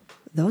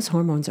 Those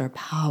hormones are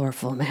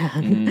powerful,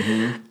 man.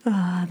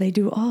 Mm-hmm. They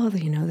do all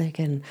they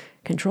can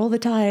control the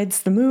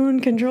tides. The moon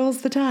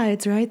controls the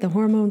tides, right? The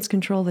hormones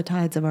control the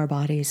tides of our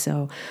body.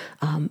 So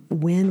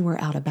when we're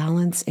out of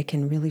balance, it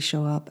can really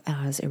show up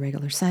as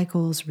irregular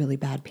cycles, really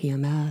bad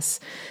PMS.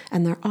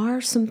 And there are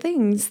some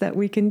things that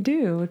we can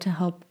do to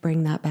help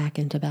bring that back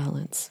into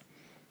balance.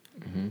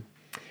 Mm-hmm.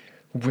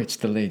 Which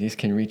the ladies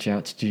can reach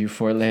out to you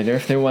for later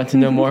if they want to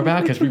know more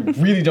about, because we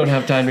really don't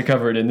have time to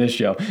cover it in this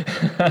show.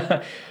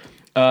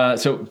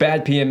 So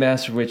bad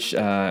PMS, which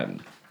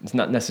is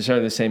not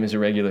necessarily the same as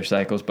irregular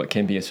cycles, but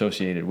can be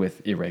associated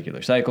with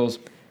irregular cycles.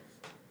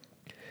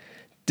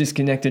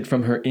 Disconnected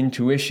from her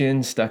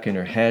intuition, stuck in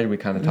her head. We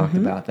kind of talked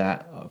about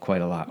that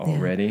quite a lot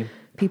already. Yeah.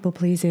 People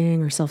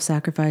pleasing or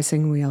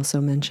self-sacrificing, we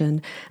also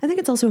mentioned. I think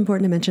it's also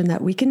important to mention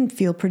that we can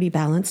feel pretty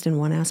balanced in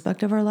one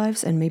aspect of our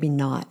lives and maybe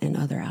not in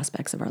other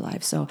aspects of our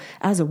lives. So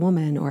as a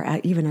woman or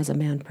even as a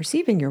man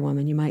perceiving your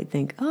woman, you might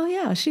think, oh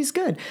yeah, she's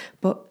good,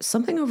 but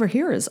something over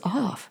here is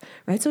off,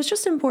 right? So it's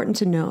just important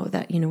to know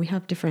that, we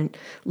have different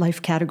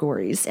life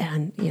categories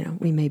and,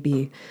 we may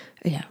be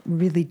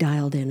really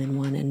dialed in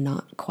one and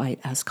not quite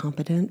as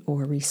competent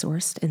or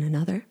resourced in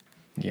another.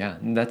 Yeah,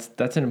 and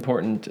that's an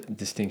important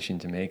distinction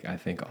to make, I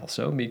think,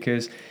 also,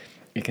 because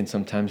it can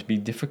sometimes be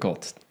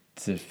difficult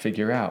to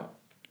figure out.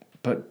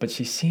 But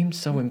she seems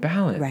so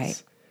imbalanced.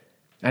 Right.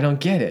 I don't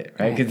get it,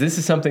 right? Because this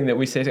is something that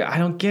we say, I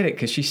don't get it,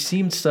 because she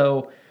seems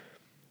so,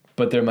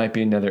 but there might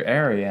be another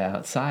area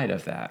outside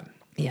of that.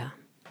 Yeah.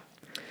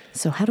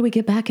 So how do we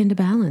get back into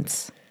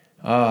balance?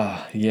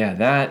 Oh, yeah,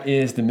 that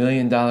is the $1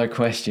 million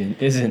question,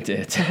 isn't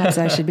it? Perhaps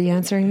I should be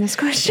answering this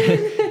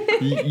question.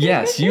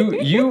 Yes,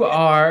 you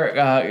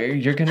are.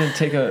 You're going to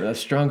take a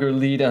stronger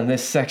lead on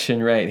this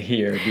section right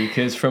here,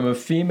 because from a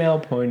female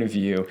point of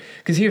view,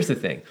 because here's the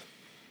thing,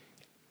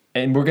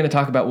 and we're going to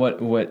talk about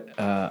what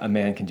a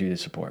man can do to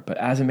support. But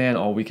as a man,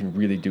 all we can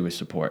really do is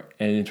support,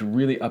 and it's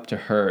really up to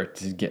her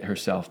to get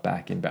herself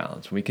back in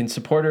balance. We can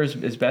support her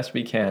as best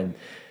we can.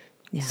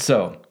 Yeah.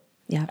 So.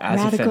 Yeah,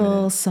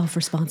 radical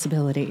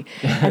self-responsibility.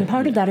 And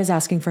part of that is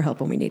asking for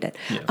help when we need it.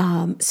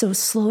 Yeah. So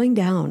slowing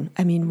down,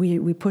 I mean,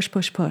 we push.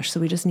 So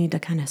we just need to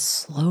kind of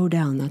slow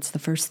down. That's the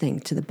first thing.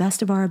 To the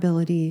best of our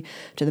ability,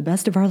 to the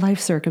best of our life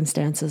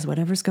circumstances,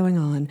 whatever's going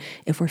on.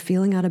 If we're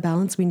feeling out of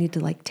balance, we need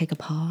to take a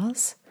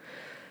pause,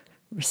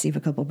 receive a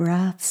couple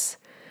breaths,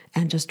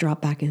 and just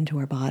drop back into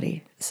our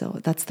body. So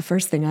that's the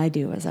first thing I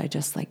do is I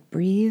just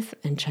breathe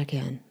and check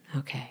in.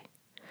 Okay.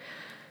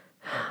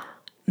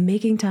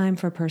 Making time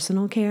for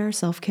personal care,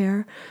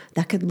 self-care,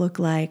 that could look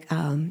like,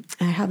 I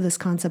have this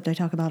concept I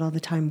talk about all the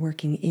time,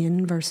 working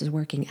in versus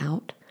working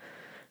out.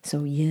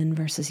 So yin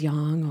versus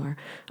yang, or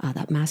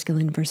that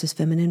masculine versus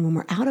feminine. When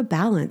we're out of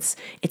balance,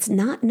 it's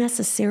not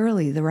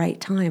necessarily the right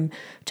time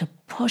to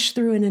push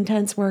through an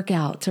intense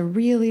workout, to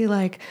really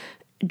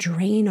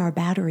drain our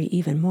battery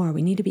even more.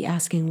 We need to be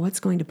asking what's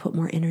going to put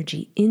more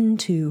energy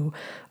into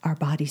our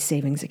body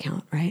savings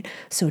account, right?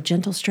 So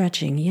gentle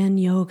stretching, yin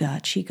yoga,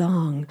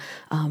 qigong,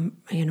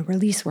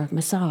 release work,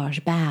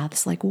 massage,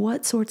 baths,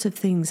 what sorts of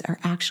things are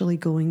actually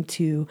going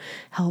to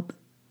help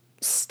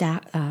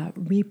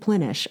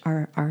replenish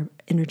our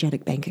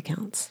energetic bank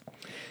accounts?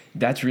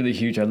 That's really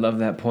huge. I love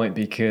that point,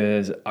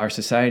 because our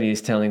society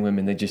is telling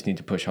women they just need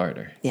to push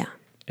harder. Yeah.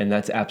 And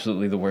that's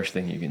absolutely the worst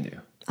thing you can do.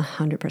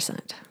 100%.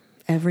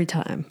 Every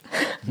time,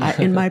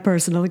 in my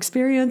personal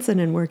experience and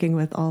in working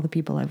with all the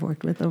people I've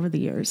worked with over the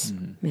years.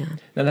 Mm-hmm. Yeah.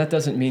 Now, that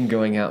doesn't mean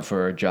going out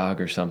for a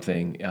jog or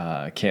something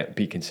can't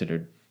be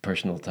considered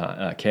personal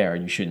care,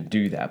 and you shouldn't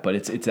do that. But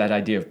it's that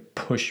idea of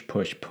push,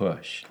 push,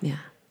 push. Yeah.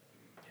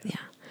 Yeah.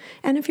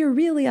 And if you're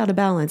really out of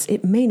balance,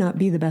 it may not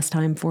be the best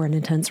time for an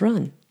intense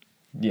run.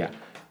 Yeah.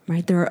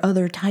 Right? There are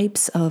other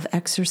types of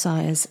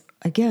exercise,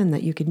 again,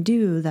 that you can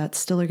do that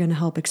still are going to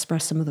help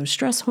express some of those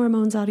stress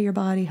hormones out of your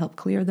body, help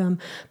clear them,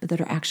 but that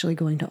are actually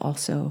going to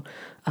also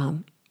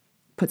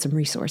put some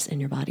resource in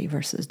your body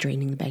versus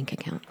draining the bank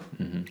account.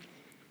 Mm-hmm.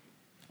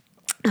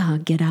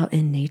 Get out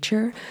in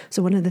nature.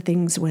 So one of the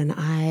things when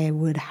I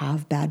would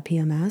have bad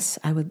PMS,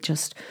 I would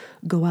just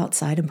go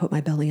outside and put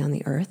my belly on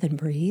the earth and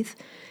breathe.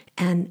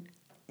 And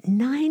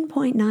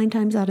 9.9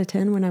 times out of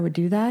 10 when I would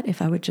do that,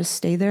 if I would just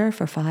stay there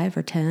for 5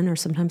 or 10 or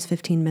sometimes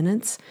 15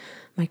 minutes,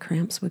 my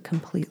cramps would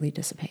completely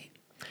dissipate.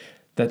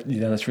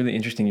 That's really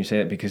interesting you say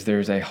that, because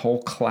there's a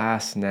whole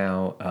class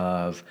now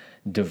of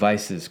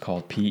devices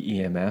called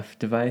PEMF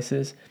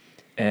devices.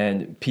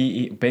 And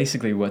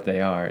basically what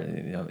they are,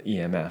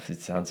 EMF, it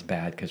sounds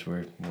bad because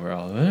we're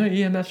all,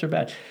 EMFs are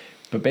bad.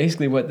 But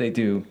basically what they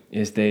do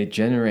is they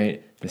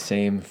generate the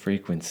same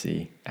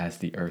frequency as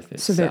the Earth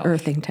itself. So they're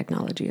earthing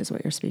technology is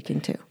what you're speaking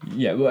to.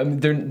 Yeah, well, I mean,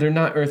 they're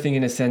not earthing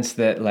in a sense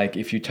that, like,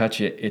 if you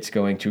touch it, it's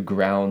going to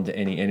ground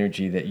any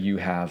energy that you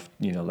have,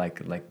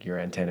 like your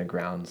antenna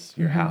grounds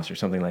your house or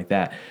something like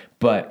that.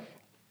 But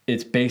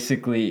it's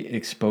basically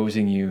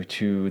exposing you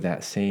to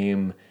that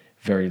same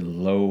very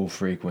low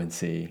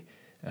frequency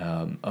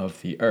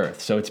of the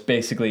Earth. So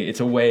it's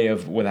a way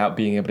of, without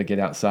being able to get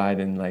outside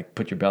and like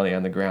put your belly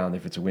on the ground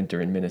if it's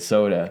winter in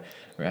Minnesota,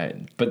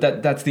 right? But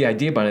that's the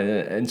idea behind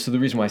it. And so the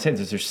reason why I say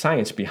this is there's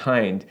science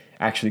behind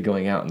actually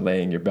going out and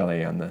laying your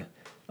belly on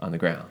the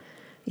ground.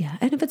 Yeah,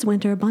 and if it's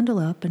winter, bundle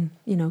up and,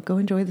 go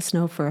enjoy the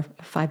snow for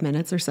 5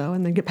 minutes or so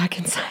and then get back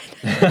inside.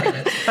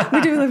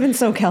 We do live in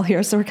SoCal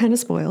here, so we're kind of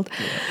spoiled.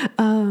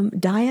 Yeah.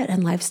 Diet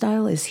and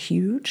lifestyle is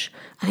huge.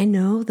 I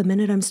know the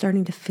minute I'm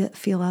starting to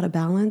feel out of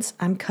balance,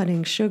 I'm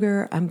cutting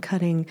sugar, I'm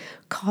cutting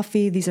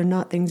coffee. These are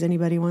not things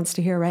anybody wants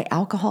to hear, right?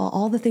 Alcohol,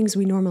 all the things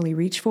we normally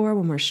reach for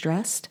when we're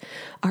stressed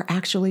are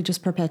actually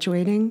just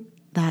perpetuating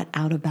that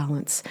out of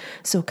balance.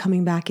 So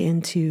coming back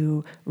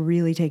into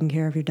really taking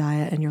care of your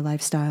diet and your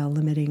lifestyle,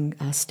 limiting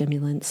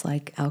stimulants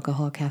like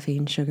alcohol,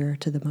 caffeine, sugar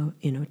to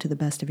the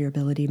best of your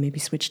ability. Maybe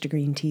switch to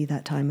green tea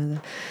that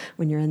time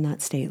when you're in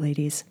that state,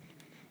 ladies.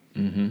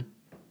 Mm-hmm.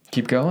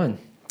 Keep going.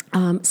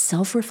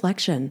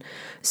 Self-reflection.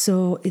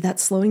 So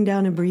that's slowing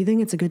down and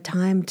breathing. It's a good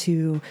time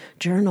to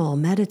journal,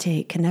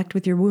 meditate, connect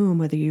with your womb,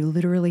 whether you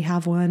literally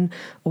have one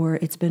or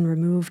it's been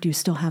removed, you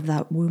still have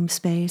that womb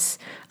space.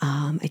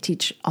 I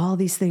teach all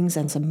these things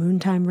and some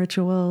moontime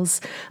rituals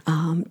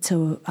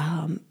to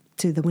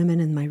the women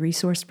in my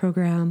resource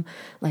program.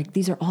 Like,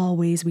 these are all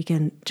ways we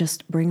can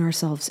just bring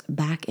ourselves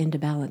back into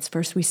balance.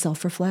 First, we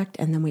self-reflect,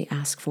 and then we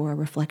ask for a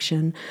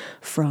reflection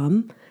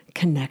from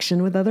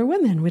connection with other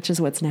women, which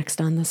is what's next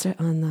on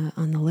the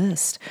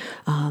list.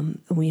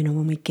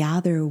 When we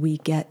gather, we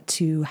get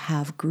to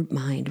have group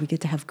mind, we get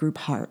to have group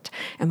heart,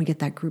 and we get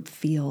that group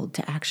field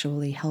to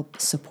actually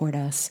help support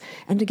us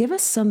and to give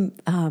us some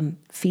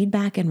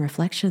feedback and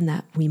reflection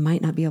that we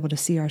might not be able to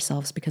see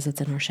ourselves because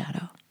it's in our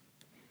shadow.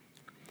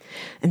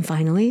 And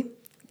finally,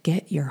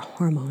 get your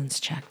hormones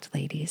checked,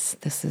 ladies.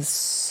 This is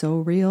so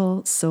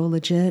real, so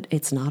legit.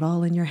 It's not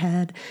all in your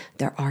head.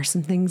 There are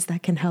some things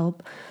that can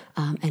help.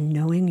 And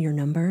knowing your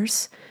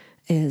numbers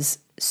is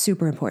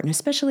super important,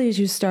 especially as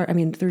you start,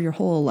 through your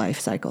whole life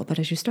cycle, but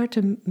as you start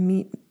to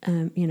meet,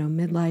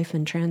 midlife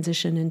and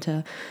transition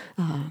into,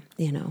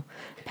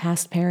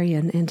 past peri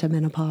and into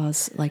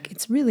menopause, like,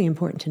 it's really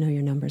important to know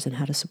your numbers and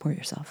how to support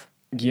yourself.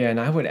 Yeah, and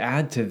I would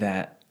add to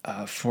that,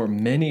 for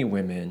many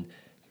women,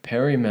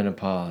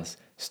 perimenopause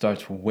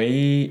starts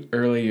way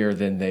earlier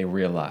than they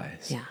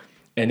realize. Yeah.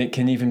 And it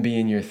can even be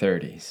in your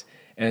 30s.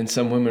 And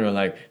some women are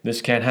like,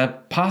 this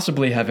can't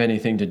possibly have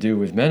anything to do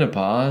with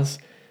menopause.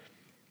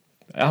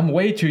 I'm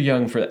way too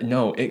young for that.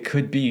 No, it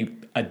could be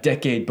a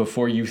decade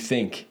before you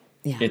think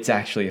it's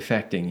actually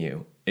affecting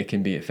you. It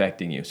can be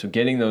affecting you. So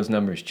getting those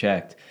numbers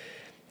checked.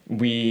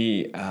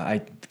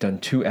 I've done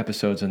 2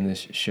 episodes on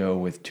this show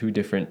with 2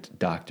 different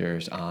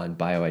doctors on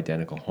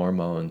bioidentical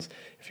hormones.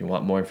 If you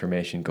want more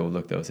information, go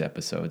look those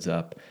episodes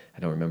up. I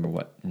don't remember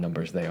what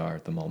numbers they are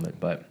at the moment,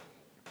 but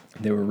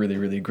they were really,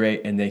 really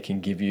great, and they can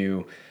give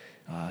you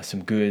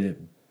some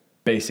good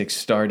basic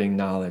starting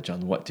knowledge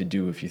on what to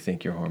do if you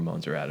think your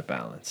hormones are out of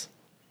balance.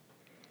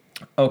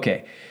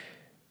 Okay,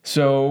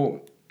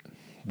 so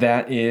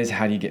that is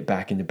how do you get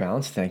back into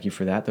balance. Thank you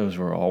for that. Those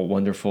were all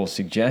wonderful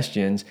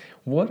suggestions.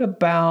 What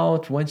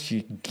about once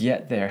you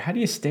get there? How do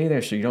you stay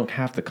there so you don't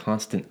have the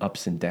constant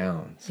ups and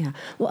downs? Yeah.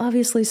 Well,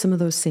 obviously, some of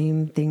those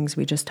same things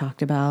we just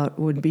talked about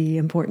would be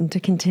important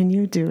to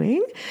continue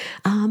doing.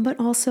 But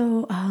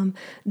also,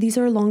 these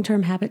are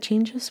long-term habit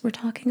changes we're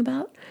talking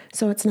about.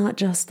 So it's not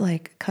just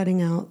like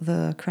cutting out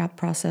the crap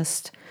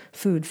processed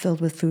food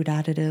filled with food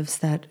additives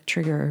that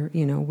trigger,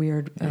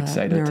 weird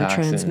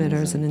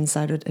neurotransmitters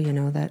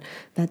and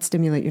that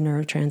stimulate your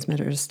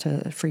neurotransmitters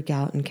to freak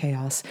out and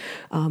chaos.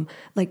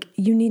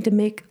 You need to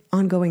make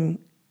ongoing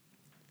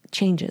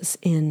changes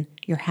in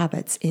your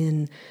habits,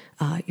 in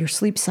your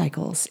sleep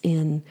cycles,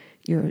 in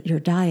your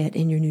diet,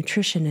 in your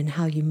nutrition, and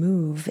how you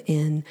move,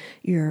 in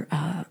your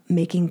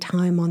making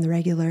time on the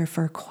regular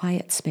for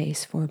quiet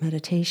space, for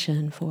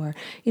meditation, for,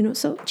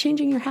 so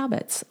changing your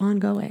habits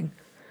ongoing.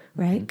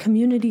 Right? Mm-hmm.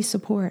 Community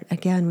support.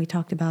 Again, we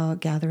talked about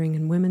gathering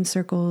in women's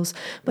circles,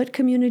 but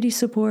community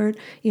support,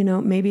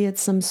 maybe it's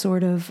some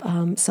sort of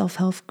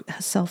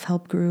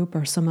self-help group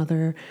or some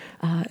other,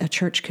 a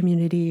church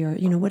community or,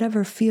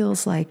 whatever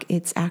feels like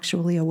it's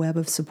actually a web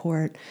of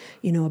support,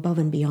 above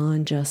and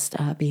beyond just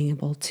being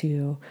able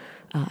to,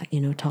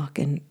 talk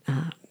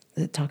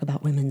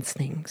about women's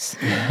things.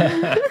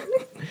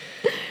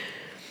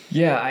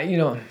 Yeah,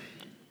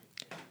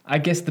 I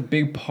guess the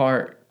big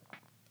part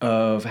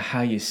of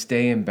how you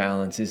stay in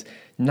balance is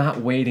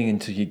not waiting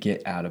until you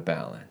get out of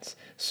balance.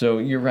 So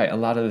you're right. A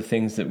lot of the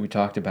things that we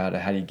talked about,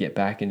 how do you get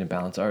back into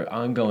balance, are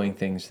ongoing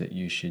things that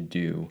you should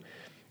do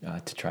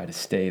to try to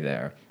stay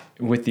there,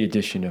 with the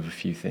addition of a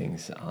few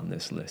things on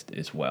this list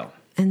as well.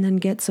 And then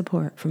get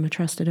support from a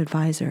trusted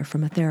advisor,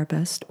 from a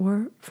therapist,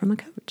 or from a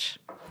coach.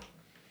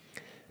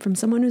 From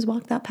someone who's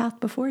walked that path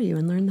before you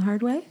and learned the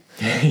hard way?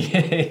 Yeah,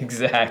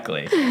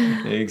 exactly.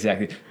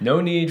 No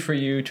need for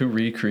you to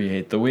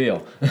recreate the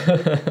wheel.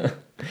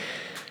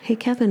 Hey,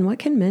 Kevin, what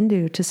can men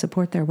do to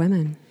support their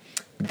women?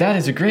 That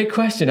is a great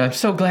question. I'm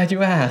so glad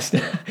you asked.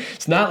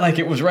 It's not like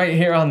it was right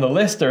here on the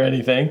list or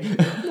anything.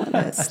 What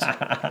list?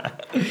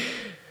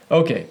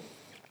 Okay.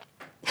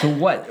 So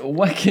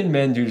what can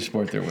men do to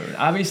support their women?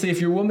 Obviously,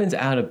 if your woman's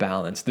out of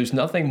balance, there's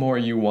nothing more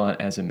you want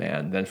as a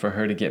man than for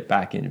her to get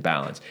back in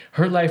balance.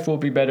 Her life will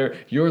be better.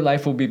 Your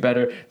life will be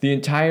better. The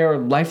entire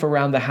life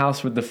around the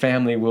house with the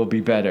family will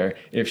be better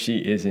if she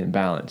is in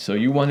balance. So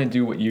you want to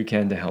do what you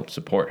can to help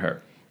support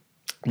her.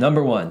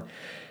 Number one,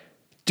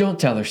 don't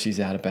tell her she's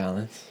out of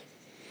balance.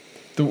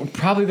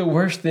 Probably the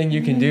worst thing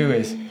you can do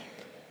is,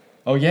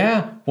 oh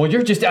yeah? Well,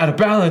 you're just out of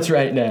balance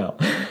right now.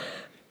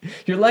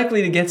 You're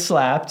likely to get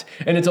slapped,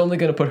 and it's only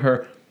going to put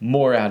her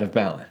more out of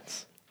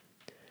balance.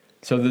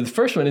 So the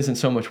first one isn't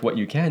so much what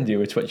you can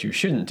do, it's what you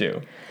shouldn't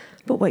do.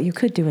 But what you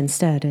could do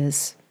instead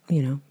is,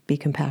 be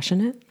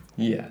compassionate.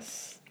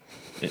 Yes.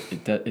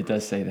 It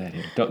does say that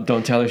here.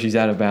 Don't tell her she's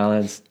out of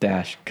balance,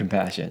 -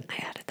 compassion. I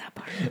added that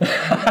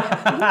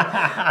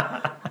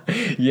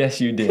part.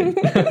 Yes, you did.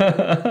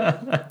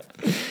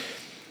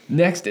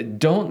 Next,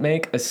 don't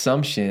make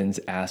assumptions.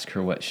 Ask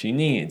her what she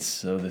needs.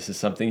 So this is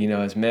something,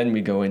 as men,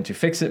 we go into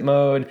fix-it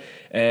mode,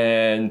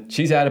 and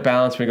she's out of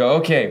balance. We go,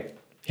 okay,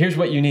 here's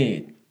what you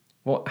need.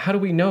 Well, how do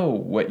we know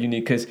what you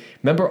need? Because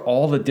remember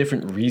all the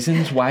different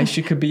reasons why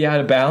she could be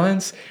out of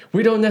balance?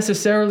 We don't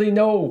necessarily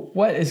know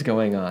what is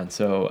going on.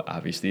 So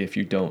obviously, if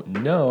you don't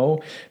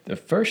know, the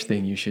first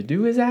thing you should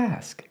do is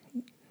ask.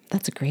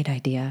 That's a great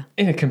idea.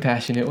 In a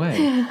compassionate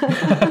way.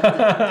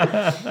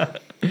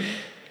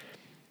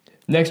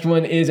 Next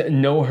one is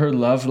know her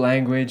love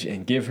language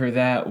and give her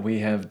that. We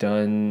have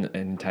done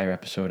an entire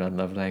episode on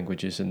love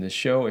languages in this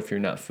show. If you're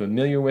not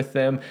familiar with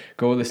them,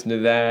 go listen to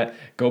that.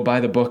 Go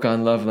buy the book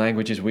on love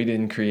languages. We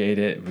didn't create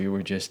it. We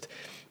were just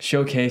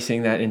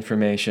showcasing that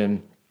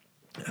information.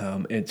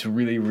 It's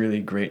really, really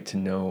great to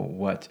know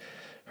what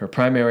her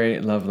primary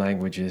love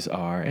languages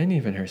are and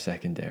even her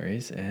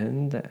secondaries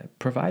and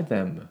provide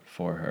them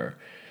for her.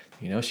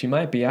 She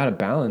might be out of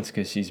balance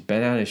because she's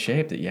been out of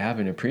shape that you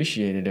haven't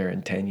appreciated her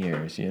in 10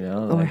 years,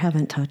 Or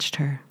haven't touched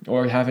her.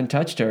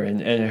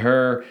 And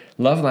her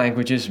love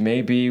languages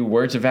may be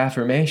words of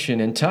affirmation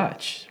and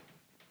touch.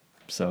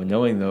 So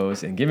knowing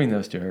those and giving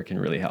those to her can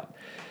really help.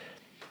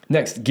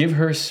 Next, give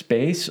her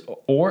space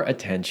or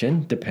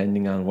attention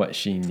depending on what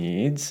she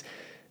needs.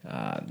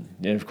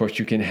 And of course,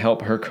 you can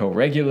help her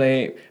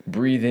co-regulate,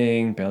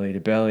 breathing, belly to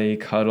belly,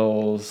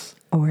 cuddles.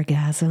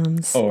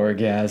 Orgasms,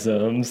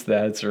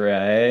 that's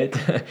right.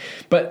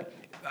 But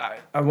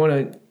I want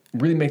to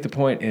really make the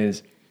point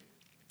is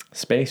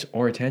space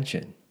or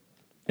attention.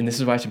 And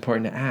this is why it's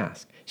important to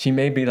ask. She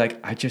may be like,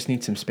 I just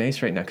need some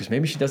space right now, because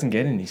maybe she doesn't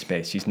get any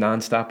space. She's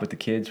nonstop with the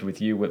kids,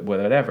 with you, with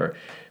whatever.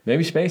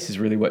 Maybe space is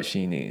really what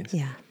she needs.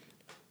 Yeah.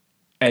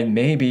 And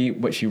maybe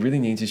what she really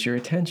needs is your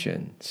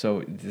attention.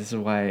 So this is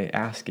why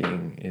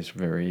asking is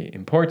very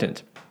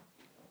important.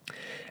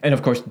 And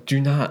of course,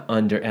 do not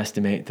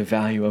underestimate the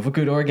value of a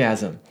good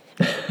orgasm.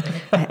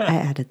 I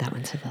added that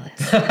one to the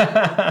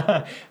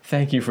list.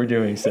 Thank you for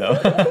doing so.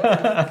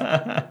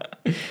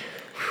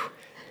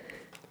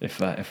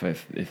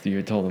 If you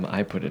had told them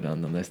I put it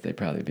on the list, they'd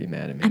probably be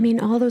mad at me. I mean,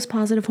 all those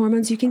positive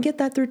hormones, you can get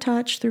that through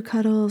touch, through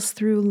cuddles,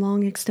 through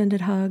long extended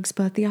hugs,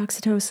 but the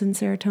oxytocin,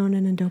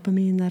 serotonin, and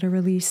dopamine that are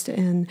released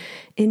in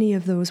any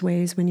of those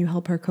ways when you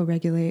help her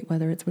co-regulate,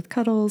 whether it's with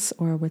cuddles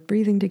or with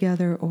breathing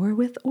together or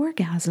with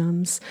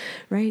orgasms,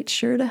 right?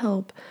 Sure to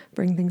help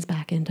bring things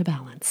back into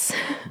balance.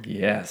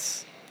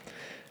 Yes.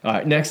 All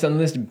right, next on the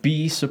list,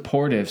 be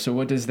supportive. So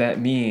what does that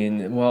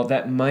mean? Well,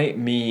 that might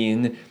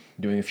mean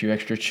doing a few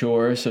extra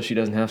chores so she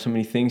doesn't have so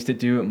many things to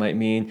do. It might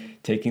mean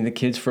taking the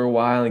kids for a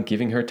while and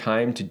giving her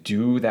time to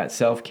do that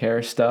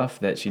self-care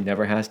stuff that she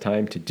never has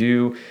time to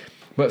do.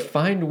 But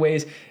find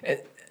ways.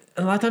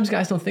 a lot of times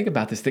guys don't think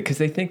about this because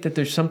they think that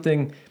there's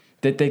something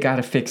that they got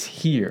to fix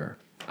here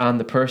on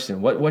the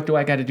person. What do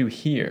I got to do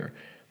here?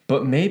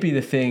 But maybe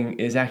the thing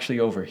is actually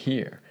over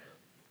here.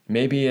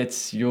 Maybe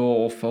it's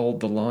you'll fold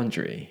the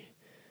laundry.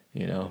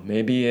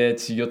 Maybe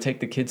it's you'll take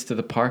the kids to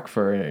the park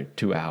for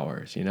 2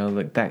 hours,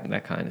 like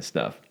that kind of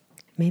stuff.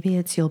 Maybe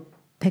it's you'll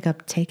pick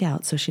up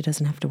takeout so she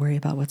doesn't have to worry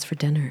about what's for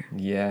dinner.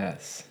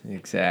 Yes,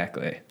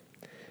 exactly.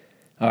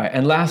 All right,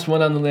 and last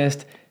one on the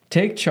list,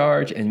 take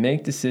charge and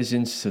make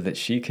decisions so that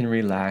she can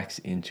relax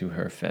into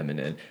her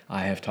feminine.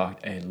 I have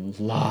talked a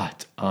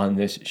lot on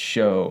this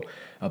show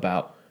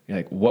about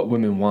like what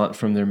women want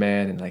from their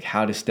man and like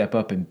how to step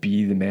up and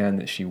be the man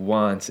that she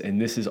wants. And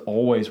this is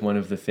always one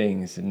of the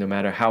things, no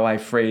matter how I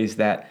phrase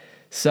that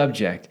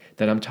subject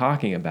that I'm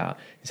talking about,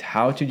 is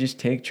how to just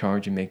take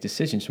charge and make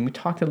decisions. And we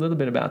talked a little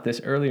bit about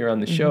this earlier on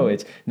the show.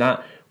 It's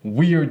not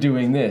we're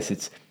doing this.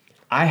 It's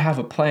I have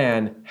a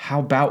plan. How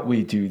about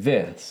we do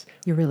this?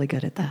 You're really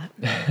good at that.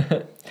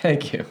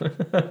 Thank you.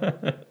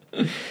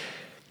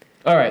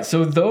 All right,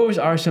 so those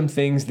are some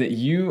things that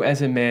you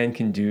as a man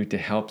can do to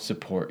help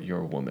support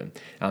your woman.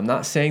 Now, I'm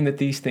not saying that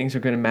these things are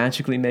going to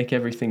magically make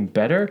everything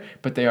better,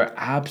 but they are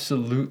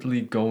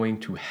absolutely going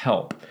to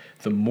help.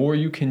 The more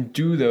you can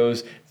do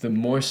those, the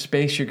more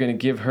space you're going to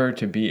give her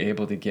to be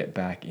able to get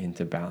back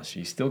into balance.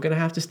 She's still going to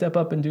have to step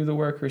up and do the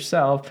work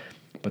herself,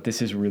 but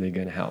this is really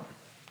going to help.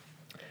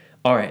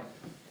 All right.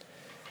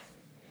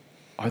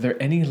 Are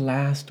there any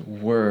last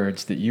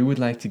words that you would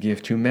like to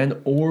give to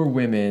men or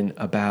women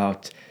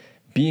about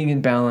being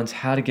in balance,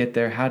 how to get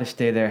there, how to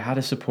stay there, how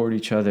to support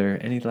each other?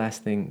 Any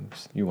last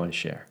things you want to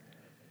share?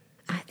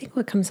 I think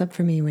what comes up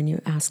for me when you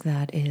ask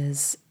that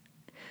is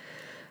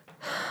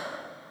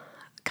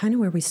kind of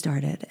where we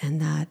started,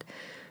 and that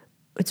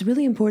it's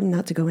really important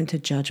not to go into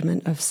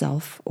judgment of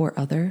self or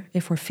other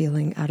if we're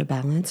feeling out of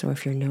balance or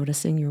if you're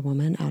noticing your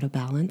woman out of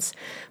balance,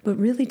 but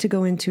really to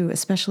go into,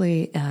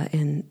 especially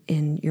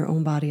in your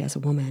own body as a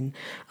woman,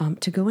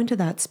 to go into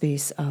that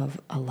space of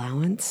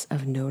allowance,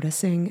 of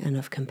noticing, and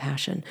of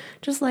compassion.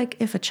 Just like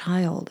if a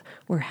child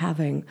were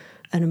having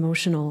an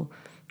emotional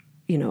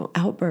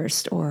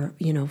outburst or,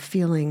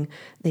 feeling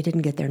they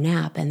didn't get their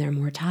nap and they're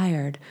more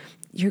tired,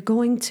 you're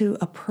going to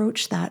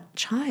approach that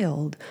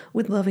child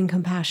with loving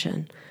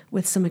compassion,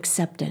 with some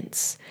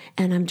acceptance.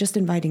 And I'm just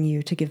inviting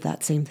you to give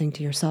that same thing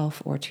to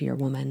yourself or to your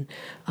woman.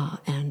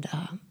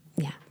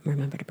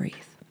 Remember to breathe.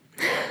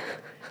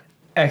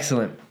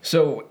 Excellent.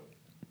 So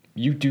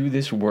you do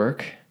this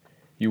work.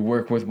 You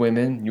work with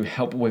women. You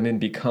help women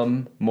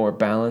become more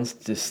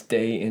balanced, to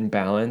stay in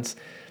balance.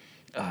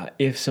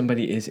 If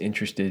somebody is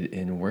interested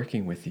in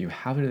working with you,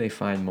 how do they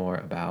find more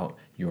about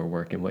your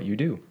work and what you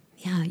do?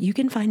 Yeah, you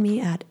can find me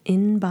at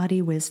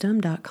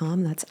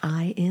inbodywisdom.com. That's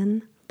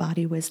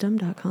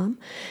inbodywisdom.com.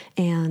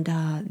 And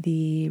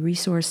the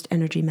Resourced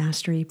Energy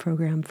Mastery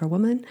Program for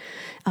Women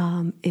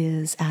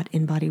is at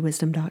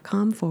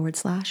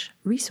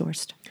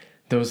inbodywisdom.com/resourced.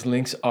 Those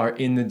links are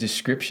in the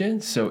description.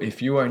 So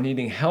if you are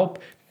needing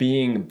help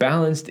being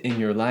balanced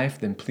in your life,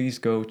 then please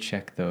go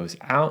check those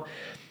out.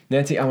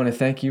 Nancy, I want to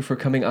thank you for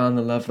coming on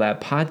the Love Lab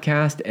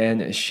podcast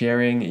and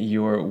sharing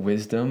your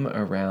wisdom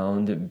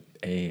around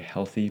a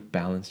healthy,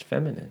 balanced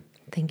feminine.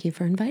 Thank you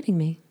for inviting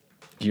me.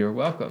 You're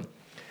welcome.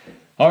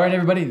 All right,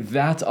 everybody,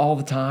 that's all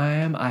the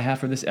time I have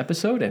for this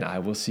episode, and I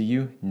will see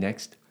you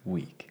next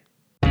week.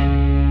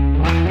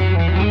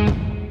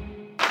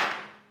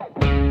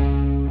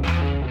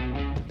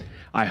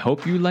 I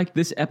hope you liked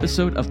this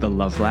episode of the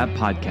Love Lab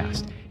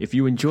podcast. If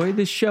you enjoyed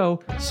this show,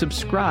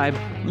 subscribe,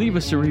 leave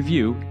us a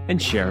review,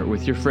 and share it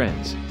with your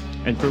friends.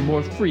 And for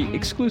more free,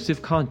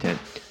 exclusive content,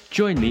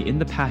 join me in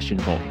the Passion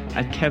Vault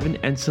at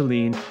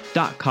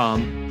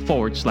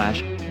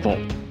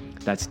kevinandceline.com/vault.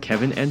 That's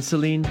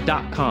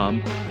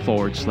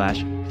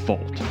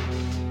kevinandceline.com/vault.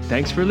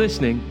 Thanks for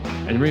listening,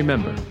 and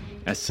remember,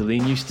 as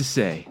Celine used to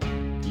say,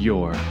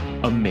 you're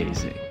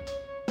amazing.